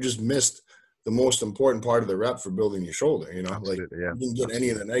 It's like you just missed the most important part of the rep for building your shoulder. You know, Absolutely, you didn't get any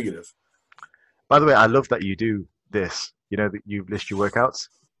of the negative. By the way, I love that you do this. You know, that you list your workouts.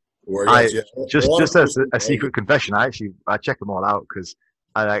 Just as a secret confession, I check them all out because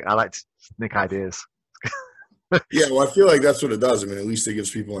I like to sneak ideas. Yeah, well, I feel like that's what it does. I mean, at least it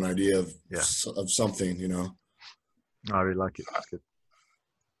gives people an idea of something, you know. I really like it. That's good.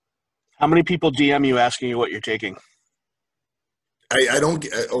 How many people DM you asking you what you're taking? I don't.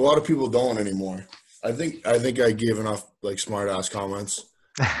 A lot of people don't anymore. I think I gave enough like smart ass comments.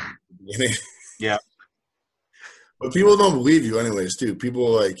 Yeah. But people don't believe you anyways, too. People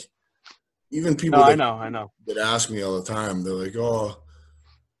like, even people I know. that ask me all the time, they're like, "Oh,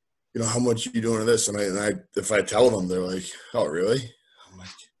 you know, how much are you doing of this?" And I if I tell them, they're like, "Oh, really?" I'm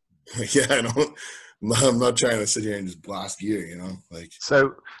like, "Yeah, I don't. I'm not trying to sit here and just blast gear, you know." Like,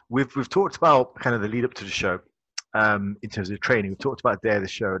 so we've talked about kind of the lead up to the show, in terms of training. We've talked about the day of the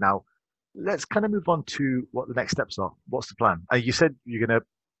show. Now, let's kind of move on to what the next steps are. What's the plan? You said you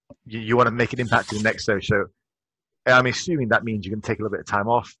want to make an impact in the next show. I'm assuming that means you're going to take a little bit of time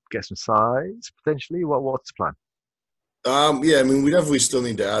off, get some size potentially. What's the plan? Yeah, I mean, we definitely still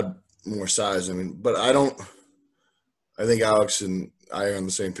need to add more size. I mean, but I think Alex and I are on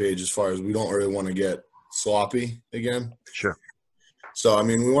the same page as far as we don't really want to get sloppy again. Sure. So, I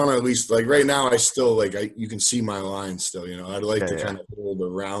mean, we want to at least, like, right now I still, you can see my line still, you know. I'd like to kind of hold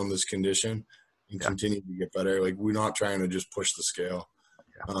around this condition and continue to get better. Like, we're not trying to just push the scale.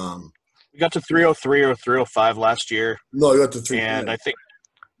 Yeah. We got to 303 or 305 last year. No, I got to 310. And I think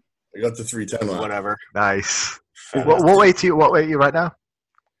I got to 310 last. Whatever. Nice. What weight are you right now?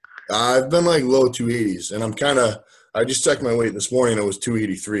 I've been like low 280s, and I just checked my weight this morning. It was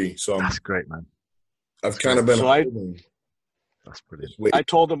 283. So that's great, man. I've kind of been. So that's brilliant. I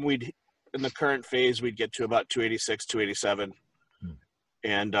told him in the current phase, we'd get to about 286, 287,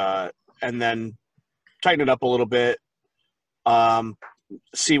 and then tighten it up a little bit.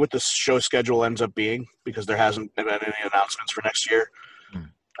 See what the show schedule ends up being, because there hasn't been any announcements for next year.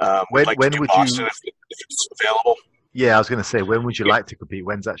 When would Boston you? if it's available. Yeah, I was going to say, when would you like to compete?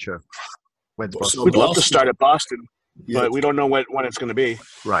 When's that show? When's Boston? We'd love to start at Boston, but we don't know when it's going to be.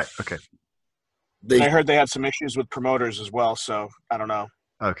 Right. Okay. I heard they had some issues with promoters as well, so I don't know.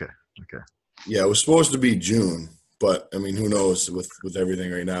 Okay. Yeah, it was supposed to be June, but I mean, who knows with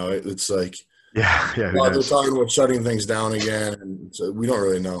everything right now? It's like they're talking about shutting things down again, and so we don't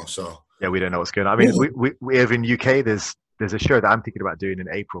really know. So yeah, we don't know what's going on. I mean, we have in UK. There's a show that I'm thinking about doing in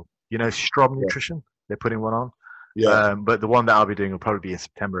April. You know, Strom Nutrition. They're putting one on. Yeah. But the one that I'll be doing will probably be in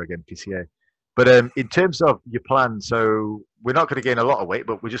September again, PCA. But in terms of your plan, so we're not going to gain a lot of weight,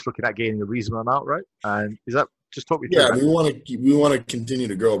 but we're just looking at gaining a reasonable amount, right? And is that just talk me through? Yeah, we want to continue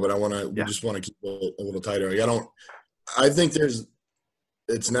to grow, but we just want to keep it a little tighter. Like, I think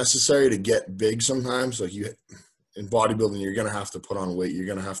it's necessary to get big sometimes. Like, in bodybuilding, you're going to have to put on weight. You're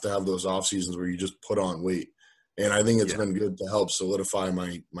going to have those off seasons where you just put on weight. And I think it's been good to help solidify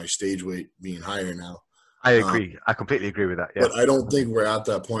my stage weight being higher now. I agree. I completely agree with that. Yeah. But I don't think we're at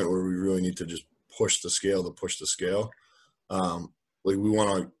that point where we really need to just push the scale. Like, we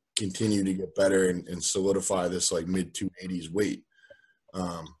want to continue to get better and solidify this like mid 280s weight.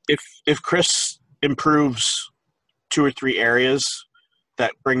 If Chris improves 2 or 3 areas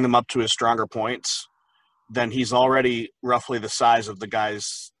that bring them up to his stronger points, then he's already roughly the size of the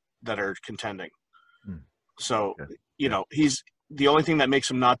guys that are contending. So, he's the only thing that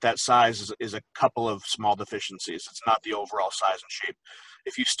makes him not that size is a couple of small deficiencies. It's not the overall size and shape.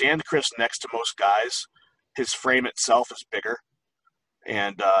 If you stand Chris next to most guys, his frame itself is bigger.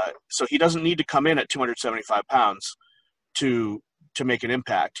 And so he doesn't need to come in at 275 pounds to make an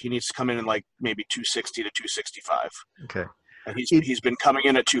impact. He needs to come in like maybe 260 to 265. Okay. And he's been coming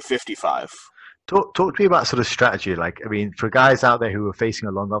in at 255. Talk to me about sort of strategy. Like, I mean, for guys out there who are facing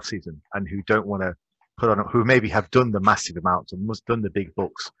a long off season and who don't want to who maybe have done the massive amounts and done the big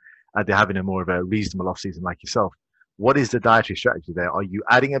books, and they're having a more of a reasonable off season like yourself. What is the dietary strategy there? Are you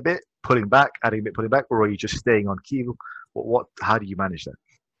adding a bit, pulling back, or are you just staying on keel? How do you manage that?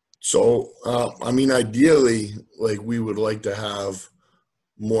 So, I mean, ideally, like, we would like to have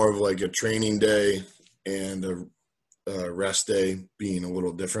more of like a training day and a rest day being a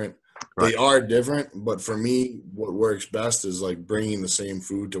little different. Right. They are different, but for me, what works best is like bringing the same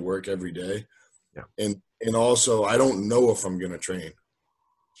food to work every day. Yeah. And also, I don't know if I'm going to train.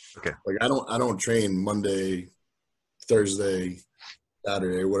 Okay. Like I don't train Monday, Thursday,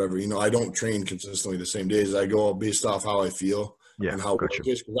 Saturday, whatever. You know, I don't train consistently the same days. I go based off how I feel and how work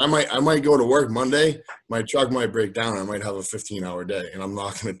is. Because I might go to work Monday, my truck might break down. I might have a 15-hour day, and I'm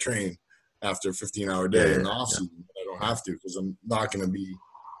not going to train after a 15-hour day in the off season. I don't have to because I'm not going to be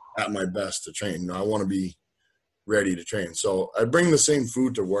at my best to train. You know, I want to be ready to train. So I bring the same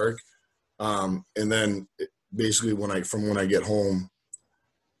food to work, and then basically when I get home,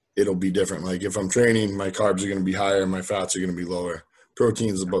 it'll be different. Like if I'm training, my carbs are going to be higher, my fats are going to be lower.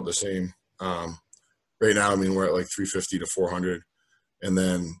 Protein's about the same. Right now, I mean, we're at like 350 to 400, and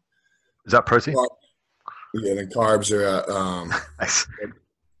then is that protein? Yeah, then carbs are at nice.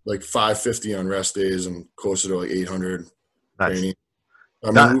 like 550 on rest days and closer to like 800 nice. Training.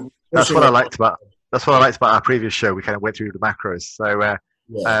 That's what I liked about. That's what I liked about our previous show. We kind of went through the macros. So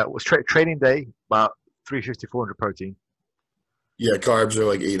it was training day about 350, 400 protein. Yeah, carbs are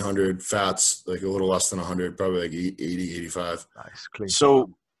like 800, fats like a little less than 100, probably like 80, 85. Nice, clean.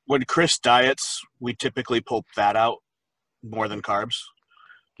 So when Chris diets, we typically pull fat out more than carbs.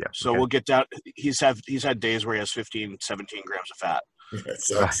 Yeah. So we'll get down. He's had days where he has 15, 17 grams of fat. Yeah, it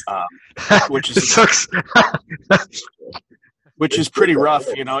sucks. Which is it sucks. which is pretty rough,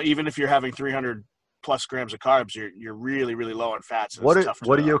 you know. Even if you're having 300 plus grams of carbs, you're really, really low on fats. What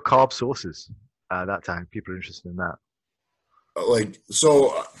are your carb sources at that time? People are interested in that. Like,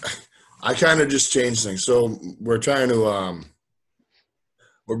 so I kind of just changed things. So we're trying to,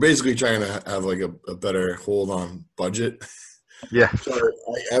 we're basically trying to have like a better hold on budget. Yeah. So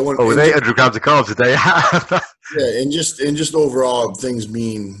I went with 800 grams of carbs a day. Yeah. And just overall things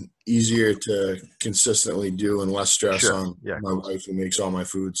being easier to consistently do and less stress on my wife who makes all my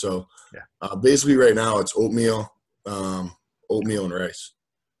food. So basically right now it's oatmeal and rice.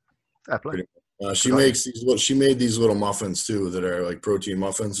 She made these little muffins too that are like protein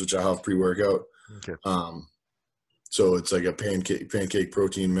muffins, which I have pre-workout. Okay. So it's like a pancake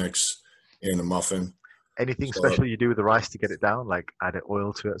protein mix and a muffin. Anything special you do with the rice to get it down? Like add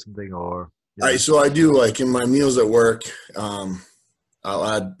oil to it or something, or? So I do like in my meals at work. I'll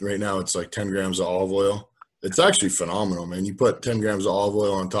add right now. It's like 10 grams of olive oil. It's actually phenomenal, man. You put 10 grams of olive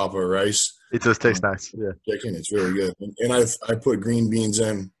oil on top of rice. It does taste nice. Yeah. Chicken, it's really good. And I put green beans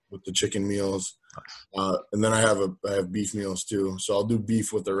in with the chicken meals. And then I have beef meals too. So I'll do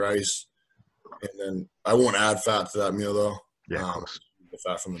beef with the rice, and then I won't add fat to that meal though. Yeah, the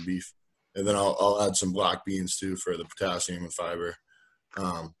fat from the beef, and then I'll add some black beans too for the potassium and fiber.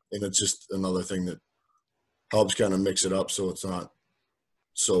 And it's just another thing that helps kind of mix it up so it's not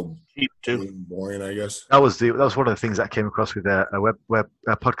so boring, I guess. That was one of the things that came across with a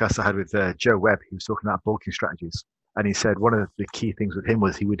podcast I had with Joe Webb. He was talking about bulking strategies, and he said one of the key things with him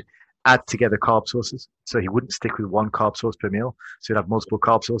was he would add together carb sources, so he wouldn't stick with one carb source per meal. So he'd have multiple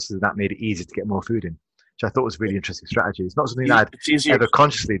carb sources, and that made it easy to get more food in, which I thought was a really interesting strategy. It's not something that I'd ever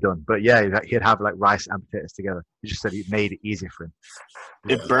consciously done, but he'd have like rice and potatoes together. He just said it made it easier for him.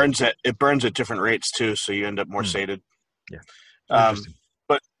 It burns at different rates too, so you end up more sated. Yeah.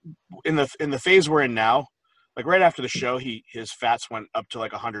 But in the phase we're in now, like right after the show, his fats went up to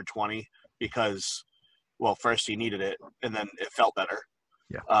like 120 because, well, first he needed it, and then it felt better.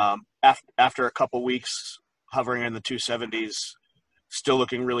 Yeah. After a couple weeks hovering in the 270s, still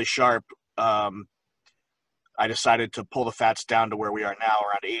looking really sharp, I decided to pull the fats down to where we are now,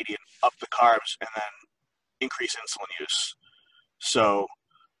 around 80, and up the carbs, and then increase insulin use. So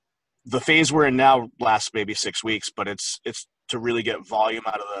the phase we're in now lasts maybe 6 weeks, but it's to really get volume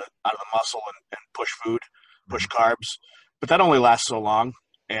out of the muscle and push carbs. But that only lasts so long.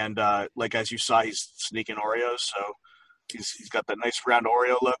 And like as you saw, he's sneaking Oreos, so he's got that nice round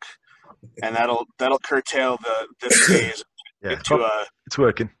Oreo look, and that'll curtail this phase into it's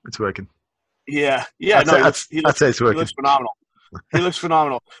working. Yeah. I'd say it's working. He looks phenomenal. He looks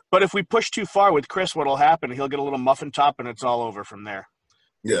phenomenal. But if we push too far with Chris, what'll happen? He'll get a little muffin top, and it's all over from there.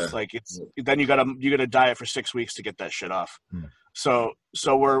 Yeah. Like then you gotta diet for 6 weeks to get that shit off. So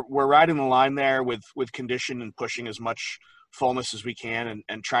we're riding the line there with condition and pushing as much fullness as we can,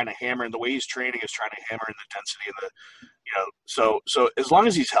 and trying to hammer. And the way he's training is trying to hammer in the intensity and so as long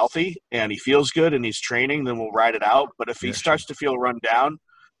as he's healthy and he feels good and he's training, then we'll ride it out. But if he starts to feel run down,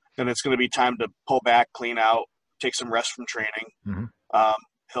 then it's going to be time to pull back, clean out, take some rest from training.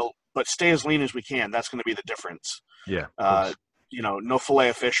 But stay as lean as we can. That's going to be the difference. Yeah. no fillet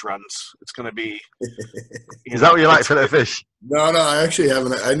of fish runs. It's going to be. Is that what you like, fillet of fish? No, I actually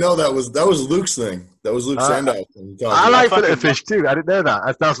haven't. I know that was Luke's thing. That was Luke Sandow. I like fillet of fish too. I didn't know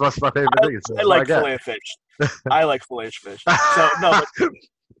that. That's my favorite thing. So I like fillet of fish. I like fillet of fish. So no,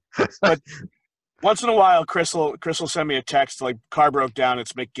 but once in a while, Chris will send me a text like, car broke down.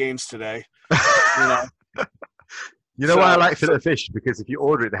 It's McGain's today. You know why I like fillet of fish? Because if you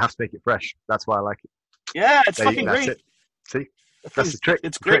order it, they have to make it fresh. That's why I like it. Yeah, it's fucking great. It. See, that's the trick.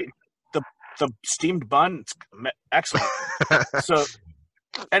 It's great. The steamed bun, it's excellent. So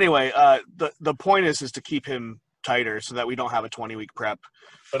anyway, the point is to keep him tighter so that we don't have a 20-week prep.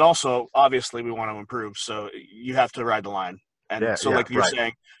 But also, obviously, we want to improve. So you have to ride the line. And like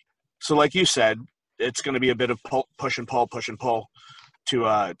you said, it's going to be a bit of push and pull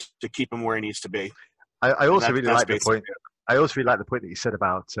to keep him where he needs to be. I also really like the point. I also really like the point that you said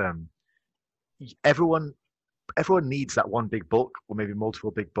about everyone needs that one big bulk or maybe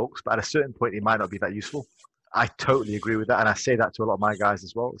multiple big bulks, but at a certain point it might not be that useful. I totally agree with that, and I say that to a lot of my guys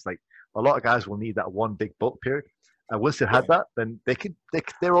as well. It's like a lot of guys will need that one big bulk period, and once they've had that, then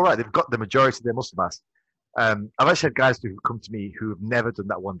they're all right. They've got the majority of their muscle mass. I've actually had guys who come to me who have never done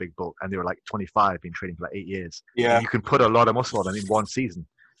that one big bulk, and they were like 25, been training for like 8 years. Yeah, and you can put a lot of muscle on them in one season.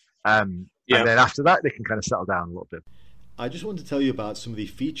 And then after that, they can kind of settle down a little bit. I just want to tell you about some of the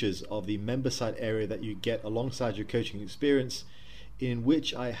features of the member site area that you get alongside your coaching experience, in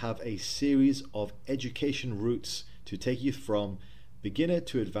which I have a series of education routes to take you from beginner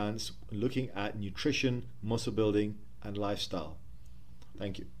to advanced, looking at nutrition, muscle building, and lifestyle.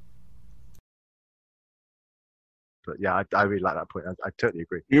 Thank you. But yeah, I really like that point. I totally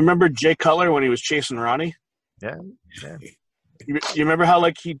agree. You remember Jay Cutler when he was chasing Ronnie? Yeah. You remember how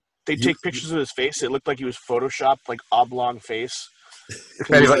they take pictures of his face? It looked like he was photoshopped, like oblong face.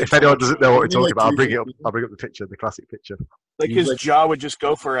 If anyone doesn't know what we're talking about, I'll bring it up. I'll bring up the picture, the classic picture. Like his jaw would just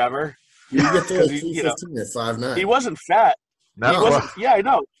go forever. You get to 315 at 5'9". He wasn't fat. No, yeah, I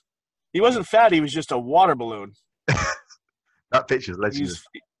know. He wasn't fat. He was just a water balloon. That picture's legendary.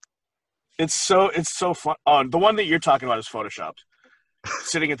 It's so fun. Oh, the one that you're talking about is photoshopped.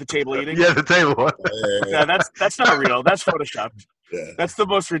 Sitting at the table eating. Yeah, the table one. Yeah, that's not real. That's photoshopped. Yeah. That's the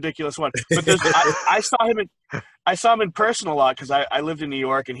most ridiculous one. But I saw him in person a lot because I lived in New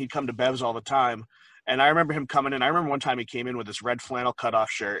York and he'd come to Bev's all the time. And I remember him coming in. I remember one time he came in with this red flannel cutoff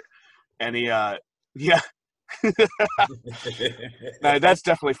shirt, and he yeah. No, that's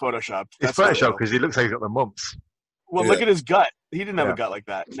definitely photoshopped. It's photoshopped because he looks like he's got the mumps. Well, look at his gut. He didn't have a gut like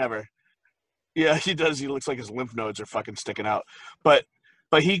that. Never. Yeah, he does. He looks like his lymph nodes are fucking sticking out. But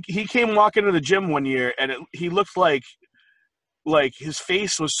he came walking to the gym one year, and he looked like his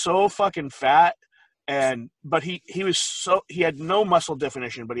face was so fucking fat, but he had no muscle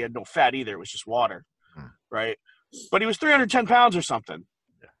definition, but he had no fat either. It was just water, right? But he was 310 pounds or something.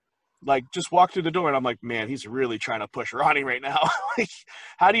 Yeah. Like, just walked through the door, and I'm like, man, he's really trying to push Ronnie right now. Like,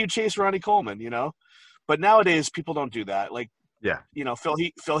 how do you chase Ronnie Coleman, But nowadays, people don't do that. Like, yeah,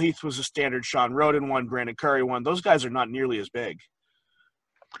 Phil Heath was a standard. Sean Roden won. Brandon Curry won. Those guys are not nearly as big.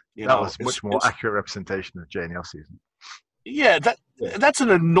 That was much more accurate representation of JNL season. Yeah, that's an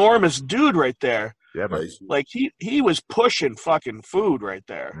enormous dude right there. Yeah, man. Like he was pushing fucking food right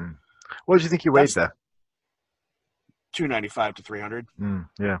there. Mm. What did you think he weighed there? 295 to 300.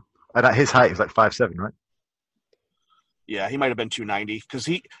 Yeah, and at his height, he's like 5'7", right? Yeah, he might have been 290 because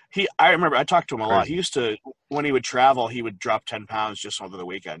I remember I talked to him a lot. He used to, when he would travel, he would drop 10 pounds just over the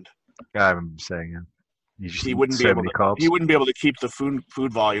weekend. Yeah, I remember saying, yeah. He wouldn't be able to keep the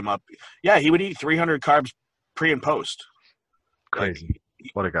food volume up. Yeah, he would eat 300 carbs pre and post. Crazy.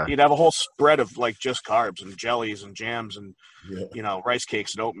 What a guy. He'd have a whole spread of like just carbs and jellies and jams and rice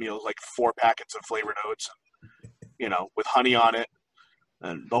cakes and oatmeal, like 4 packets of flavored oats, with honey on it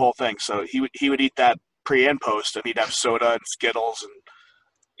and the whole thing. So he would eat that pre and post, and he'd have soda and Skittles and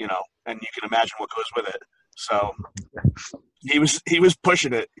and you can imagine what goes with it. So he was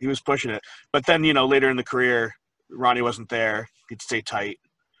pushing it. He was pushing it. But then, later in the career, Ronnie wasn't there. He'd stay tight,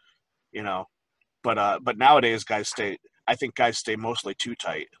 But nowadays, I think guys stay mostly too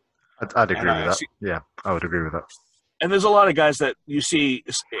tight. I'd agree with that. I would agree with that. And there's a lot of guys that you see,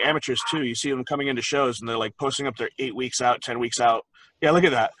 amateurs too, you see them coming into shows and they're like posting up their 8 weeks out, 10 weeks out. Yeah, look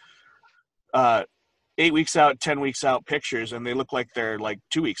at that. 8 weeks out, 10 weeks out pictures, and they look like they're like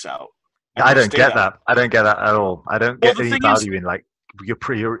 2 weeks out. I don't get that. I don't get that at all. I don't get any value in like you're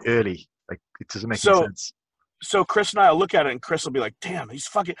pretty early. Like it doesn't make any sense. So Chris and I will look at it, and Chris will be like, "Damn,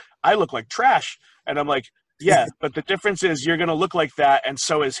 I look like trash," and I'm like, "Yeah, but the difference is you're going to look like that, and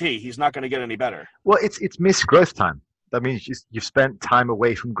so is he. He's not going to get any better." Well, it's missed growth time. That means you've spent time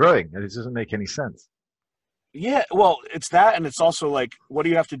away from growing, and it doesn't make any sense. Yeah, well, it's that, and it's also like, what do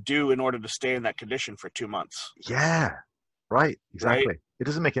you have to do in order to stay in that condition for 2 months? Yeah, right. Exactly. Right? It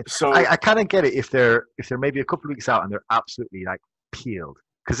doesn't make it. So I kind of get it if they're maybe a couple of weeks out and they're absolutely like peeled,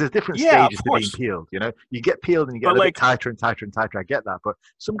 because there's different yeah, of stages to being course. peeled. You know, you get peeled and you get But a little like, bit tighter and tighter and tighter. I get that, but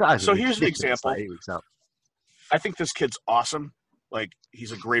some guys so are here's an ridiculous, example. like 8 weeks out. I think this kid's awesome. Like,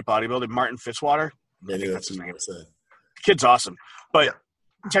 he's a great bodybuilder. Martin Fitzwater. Maybe think that's that's what his you name. said. Kid's awesome. But Yeah.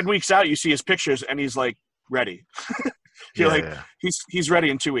 10 weeks out, you see his pictures, and he's like ready. You're Yeah, like, yeah. he's ready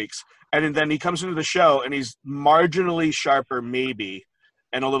in 2 weeks. And then he comes into the show, and he's marginally sharper, maybe,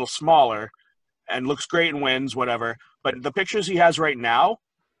 and a little smaller, and looks great and wins, whatever. But the pictures he has right now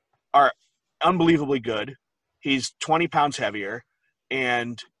are unbelievably good. He's 20 pounds heavier,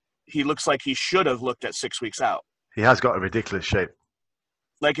 and he looks like he should have looked at 6 weeks out. He has got a ridiculous shape.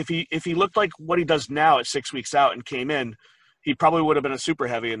 Like, if he looked like what he does now at 6 weeks out and came in, he probably would have been a super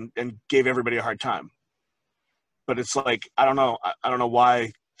heavy and gave everybody a hard time. But it's like, I don't know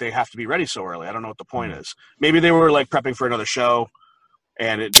why they have to be ready so early. I don't know what the point is. Maybe they were like prepping for another show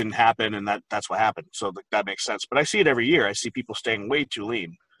and it didn't happen, and that's what happened. So that makes sense. But I see it every year. I see people staying way too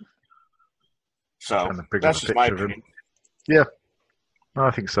lean. So Trying to bring up that's a just my picture of him. opinion. Yeah, no,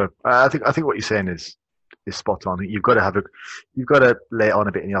 I think so. I think what you're saying is spot on. You've got to lay it on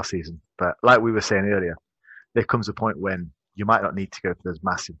a bit in the off season. But like we were saying earlier, there comes a point when you might not need to go for those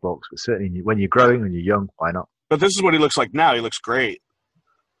massive bulks, but certainly when you're growing and you're young, why not? But this is what he looks like now. He looks great,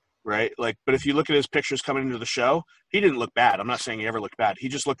 right? Like, but if you look at his pictures coming into the show, he didn't look bad. I'm not saying he ever looked bad. He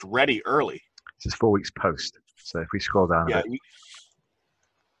just looked ready early. This is 4 weeks post. So if we scroll down a bit,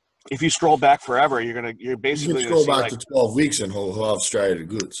 if you scroll back forever, you're You basically can scroll back to 12 weeks and he'll have striated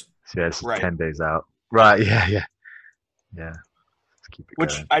glutes. so yeah, it's Right. 10 days out. Right? Yeah. Let's keep it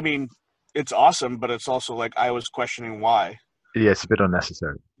which going. I mean, it's awesome, but it's also like I was questioning why. Yeah, it's a bit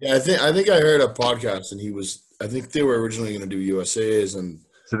unnecessary. Yeah, I think I heard a podcast and I think they were originally going to do USAs and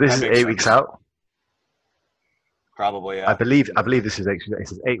So this That is makes 8 weeks sense. out. Probably, yeah. I believe this is it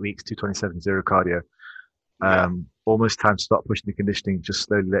says 8 weeks, 227 zero cardio. Almost time to stop pushing the conditioning, just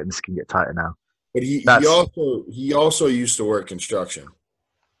slowly letting the skin get tighter now. but he That's- also used to work construction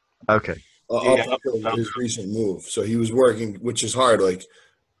Okay. Yeah. up until his recent move. So he was working, which is hard. Like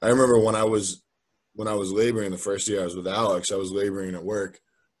I remember when I was laboring the first year I was with Alex, I was laboring at work.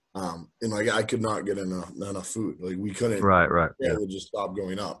 And like I could not get enough food. Like we couldn't. Right. It would just stop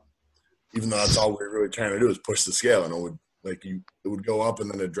going up. Even though that's all we were really trying to do is push the scale, and it would go up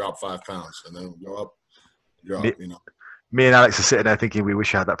and then it'd drop 5 pounds, and then it would go up, drop. Me and Alex are sitting there thinking we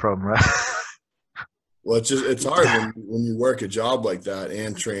wish I had that problem, right? Well, it's hard when you work a job like that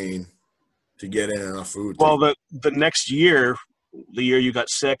and train to get in enough food. Well, the next year, the year you got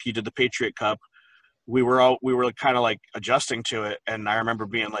sick, you did the Patriot Cup. We were kind of like adjusting to it, and I remember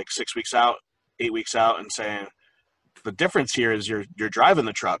being like 6 weeks out, 8 weeks out, and saying the difference here is you're driving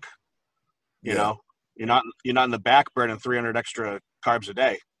the truck. You know, you're not in the back burning 300 extra carbs a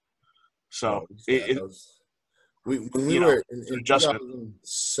day. So when we were in adjustment.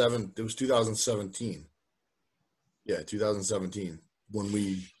 2007, it was 2017. Yeah, 2017 when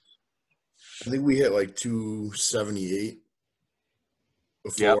I think we hit like 278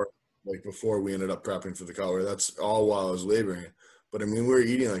 before we ended up prepping for the color. That's all while I was laboring. But I mean, we were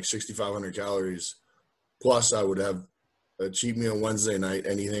eating like 6,500 calories. Plus, I would have a cheat meal Wednesday night,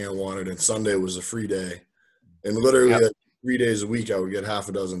 anything I wanted, and Sunday was a free day. And literally, like 3 days a week, I would get half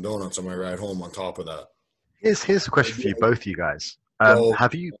a dozen donuts on my ride home on top of that. Here's a question for you, both of you guys. So-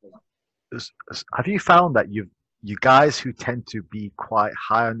 have you found that you guys who tend to be quite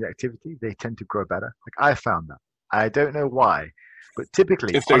high on the activity, they tend to grow better? Like I found that. I don't know why, but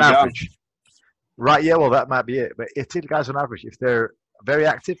typically If they're on young. average, right? Yeah, well, that might be it. But if typically guys on average, if they're very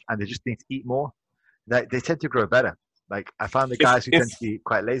active and they just need to eat more, they tend to grow better. Like I found the guys who tend to be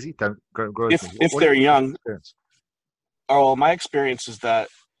quite lazy don't grow. If they're young, my experience is that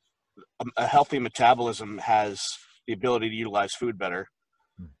a healthy metabolism has the ability to utilize food better.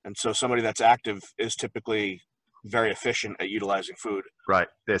 And so somebody that's active is typically very efficient at utilizing food. Right.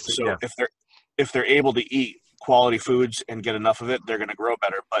 So if they're able to eat quality foods and get enough of it, they're going to grow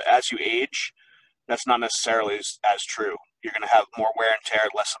better. But as you age, that's not necessarily as true. You're going to have more wear and tear,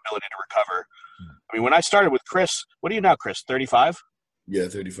 less ability to recover. I mean, when I started with Chris, what are you now, Chris? 35? Yeah,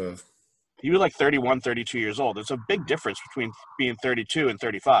 35. You were like 31, 32 years old. There's a big difference between being 32 and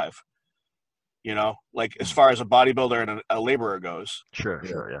 35. You know, like as far as a bodybuilder and a laborer goes. Sure,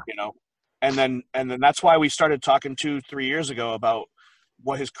 yeah. You know, and then that's why we started talking 2-3 years ago about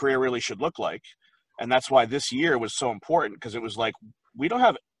what his career really should look like. And that's why this year was so important, because it was like, we don't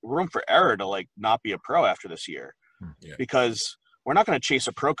have room for error to like not be a pro after this year, because we're not going to chase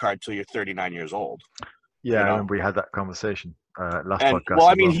a pro card till you're 39 years old. Yeah, You I know? remember we had that conversation last And podcast. well,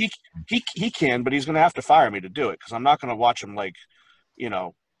 I as mean, well. he can, but he's going to have to fire me to do it because I'm not going to watch him like,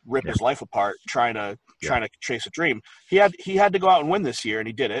 rip his life apart trying to chase a dream. He had to go out and win this year, and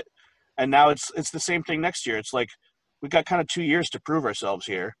he did it. And now it's the same thing next year. It's like we've got kind of 2 years to prove ourselves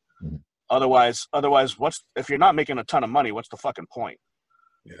here. Mhm. Otherwise, if you're not making a ton of money, what's the fucking point?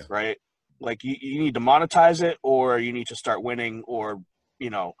 Yeah. Right? Like you need to monetize it, or you need to start winning, or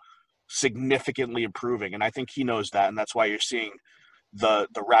significantly improving. And I think he knows that, and that's why you're seeing the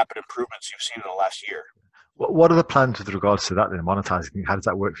rapid improvements you've seen in the last year. What are the plans with regards to that then, monetizing? How does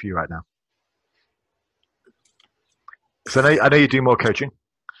that work for you right now? Because I know you do more coaching.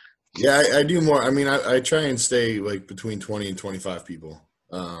 Yeah, I do more. I mean, I try and stay like between 20 and 25 people.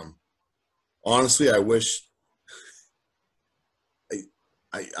 Honestly, I wish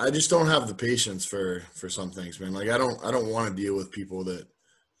I just don't have the patience for some things, man. Like I don't want to deal with people that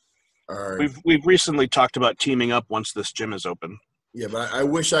are. We've recently talked about teaming up once this gym is open. Yeah, but I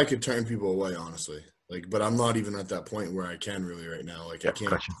wish I could turn people away, honestly. Like, but I'm not even at that point where I can really right now. Like, I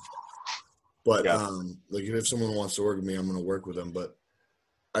can't. Gotcha. But like, if someone wants to work with me, I'm going to work with them. But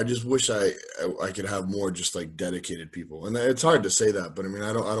I just wish I could have more just like dedicated people, and it's hard to say that. But I mean,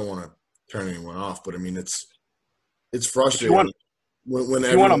 I don't want to turn anyone off. But I mean, it's frustrating if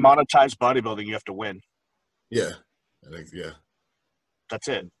you want to monetize bodybuilding, you have to win. Yeah, I think that's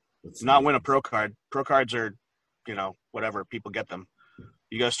it. Not win a pro card. Pro cards are, whatever, people get them.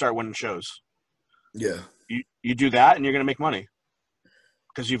 You got to start winning shows. Yeah. You do that, and you're going to make money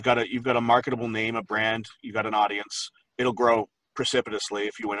because you've got a marketable name, a brand. You got an audience. It'll grow precipitously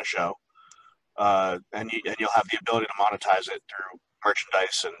if you win a show, and you'll have the ability to monetize it through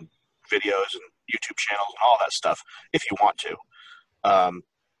merchandise and videos and YouTube channels and all that stuff if you want to.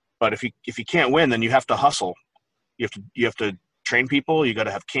 But if you can't win, then you have to hustle. You have to train people. You got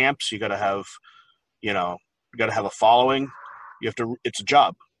to have camps. You got to have, you got to have a following. It's a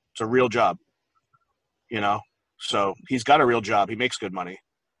job. It's a real job. So he's got a real job. He makes good money.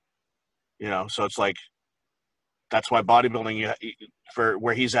 So it's like, that's why bodybuilding, for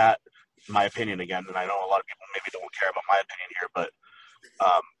where he's at, in my opinion, again, and I know a lot of people maybe don't care about my opinion here, but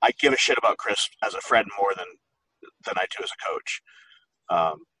I give a shit about Chris as a friend more than I do as a coach.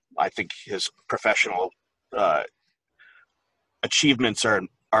 I think his professional achievements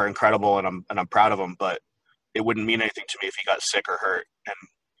are incredible, and I'm proud of him. But it wouldn't mean anything to me if he got sick or hurt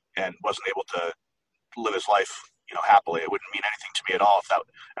and wasn't able to live his life, happily. It wouldn't mean anything to me at all and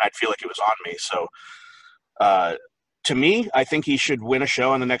I'd feel like it was on me. So, to me, I think he should win a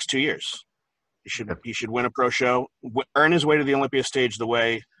show in the next 2 years. He should win a pro show, earn his way to the Olympia stage the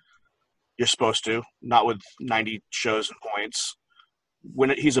way you're supposed to, not with 90 shows and points.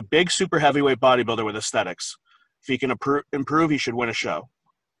 He's a big super heavyweight bodybuilder with aesthetics. If he can improve, he should win a show.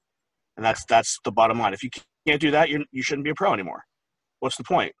 And that's the bottom line. If you can't do that, you shouldn't be a pro anymore. What's the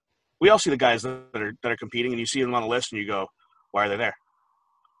point? We all see the guys that are competing, and you see them on the list, and you go, why are they there?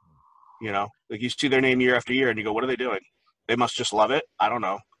 Like you see their name year after year, and you go, what are they doing? They must just love it. I don't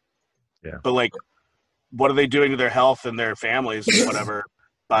know. Yeah. But like, what are they doing to their health and their families and whatever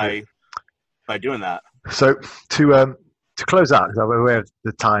by doing that? So to close out, because I'm aware of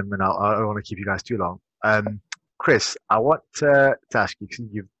the time, and I don't want to keep you guys too long. Chris, I want to ask you, because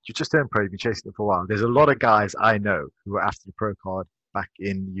you just turned pro, you've been chasing it for a while. There's a lot of guys I know who were after the pro card back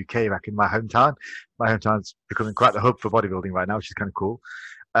in the UK, back in my hometown. My hometown's becoming quite the hub for bodybuilding right now, which is kind of cool.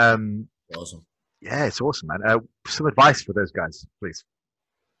 Awesome. Yeah, it's awesome, man. Some advice for those guys, please.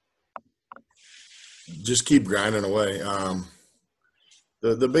 Just keep grinding away.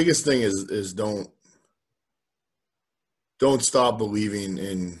 The biggest thing is don't stop believing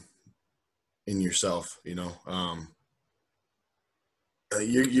in yourself. You're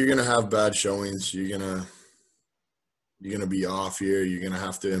gonna have bad showings. You're gonna be off here. You're gonna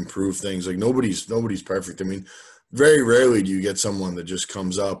have to improve things. Like nobody's perfect. I mean, very rarely do you get someone that just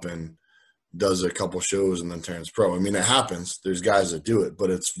comes up and does a couple shows and then turns pro. I mean, it happens. There's guys that do it, but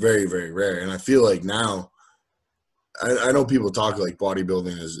it's very, very rare. And I feel like now, I know people talk like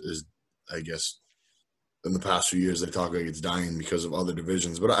bodybuilding is, I guess, in the past few years, they talk like it's dying because of other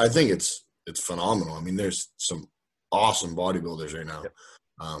divisions, but I think it's phenomenal. I mean, there's some awesome bodybuilders right now. Yep.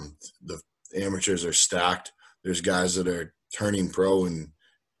 The amateurs are stacked. There's guys that are turning pro and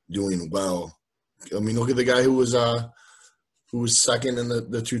doing well. I mean, look at the guy who was second in the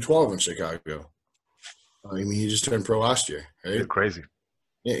 212 in Chicago. I mean, he just turned pro last year, right? You're crazy.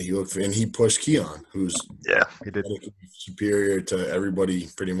 Yeah, he pushed Keon, who's he did superior to everybody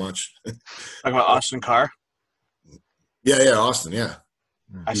pretty much. Talking about Austin Carr? Yeah, Austin, yeah.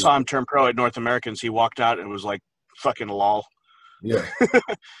 I saw him turn pro at North Americans. He walked out and was like fucking lol. Yeah.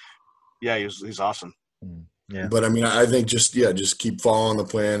 Yeah, he's awesome. Yeah. But I mean, I think just keep following the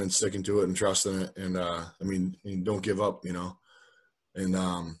plan and sticking to it and trusting it. And I mean, don't give up, and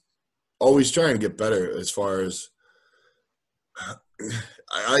always trying to get better as far as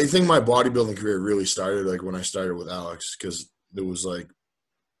I think my bodybuilding career really started like when I started with Alex, because it was like,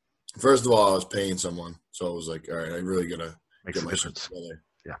 first of all, I was paying someone. So I was like, all right, I really got to get my shit together.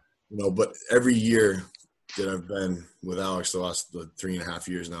 Yeah. But every year that I've been with Alex, the last 3.5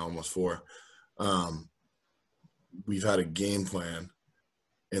 years now, almost 4, we've had a game plan,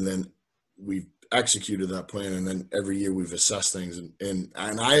 and then we've executed that plan, and then every year we've assessed things, and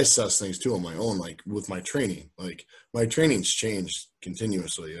I assess things too on my own, like with my training. Like my training's changed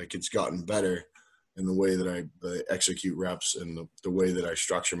continuously. Like it's gotten better in the way that I execute reps, and the way that I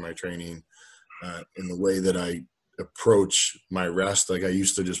structure my training, in the way that I approach my rest. Like I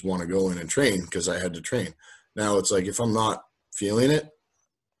used to just want to go in and train because I had to train. Now it's like, if I'm not feeling it,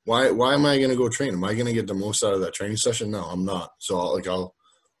 why am I going to go train? Am I going to get the most out of that training session? No, I'm not. So I'll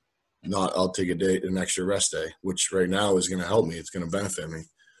take an extra rest day, which right now is going to help me. It's going to benefit me.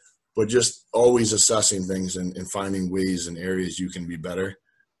 But just always assessing things and finding ways and areas you can be better,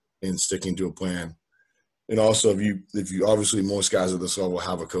 and sticking to a plan. And also, if you obviously, most guys at this level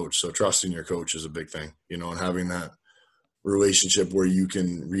have a coach, so trusting your coach is a big thing, and having that relationship where you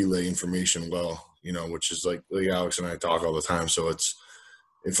can relay information well, which is like Alex and I talk all the time. So it's,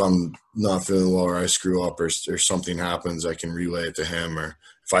 if I'm not feeling well, or I screw up, or something happens, I can relay it to him. Or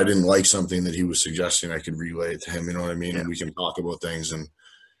if I didn't like something that he was suggesting, I could relay it to him. You know what I mean? Yeah. And we can talk about things and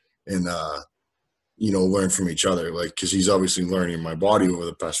learn from each other. Like, because he's obviously learning my body over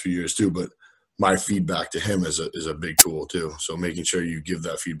the past few years too, but my feedback to him is a big tool too. So making sure you give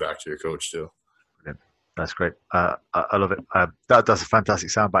that feedback to your coach too. Yeah, that's great. I love it. That's a fantastic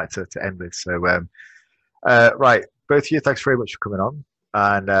soundbite to end with. So, right, both of you, thanks very much for coming on.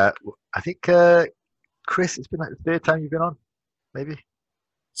 And I think, Chris, it's been like the 3rd time you've been on, maybe?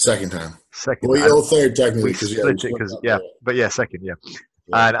 Second time. Well, third technically. We split it because, but yeah, second, yeah.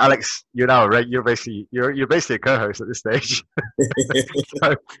 And Alex, you're now you're basically a co-host at this stage.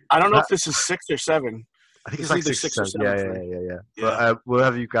 So, I don't know if this is 6 or 7. I think it's like 6 or 7. Yeah. But we'll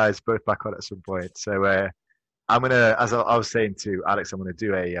have you guys both back on at some point. So I'm gonna, as I was saying to Alex, I'm gonna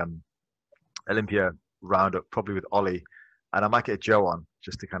do a Olympia roundup, probably with Ollie, and I might get Joe on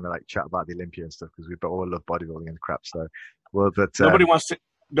just to kind of like chat about the Olympia and stuff, because we all love bodybuilding and crap. So,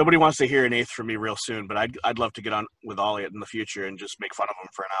 Nobody wants to hear an 8th from me real soon, but I'd love to get on with Ollie in the future and just make fun of him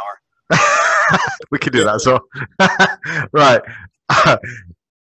for an hour. We could do that as well. Right.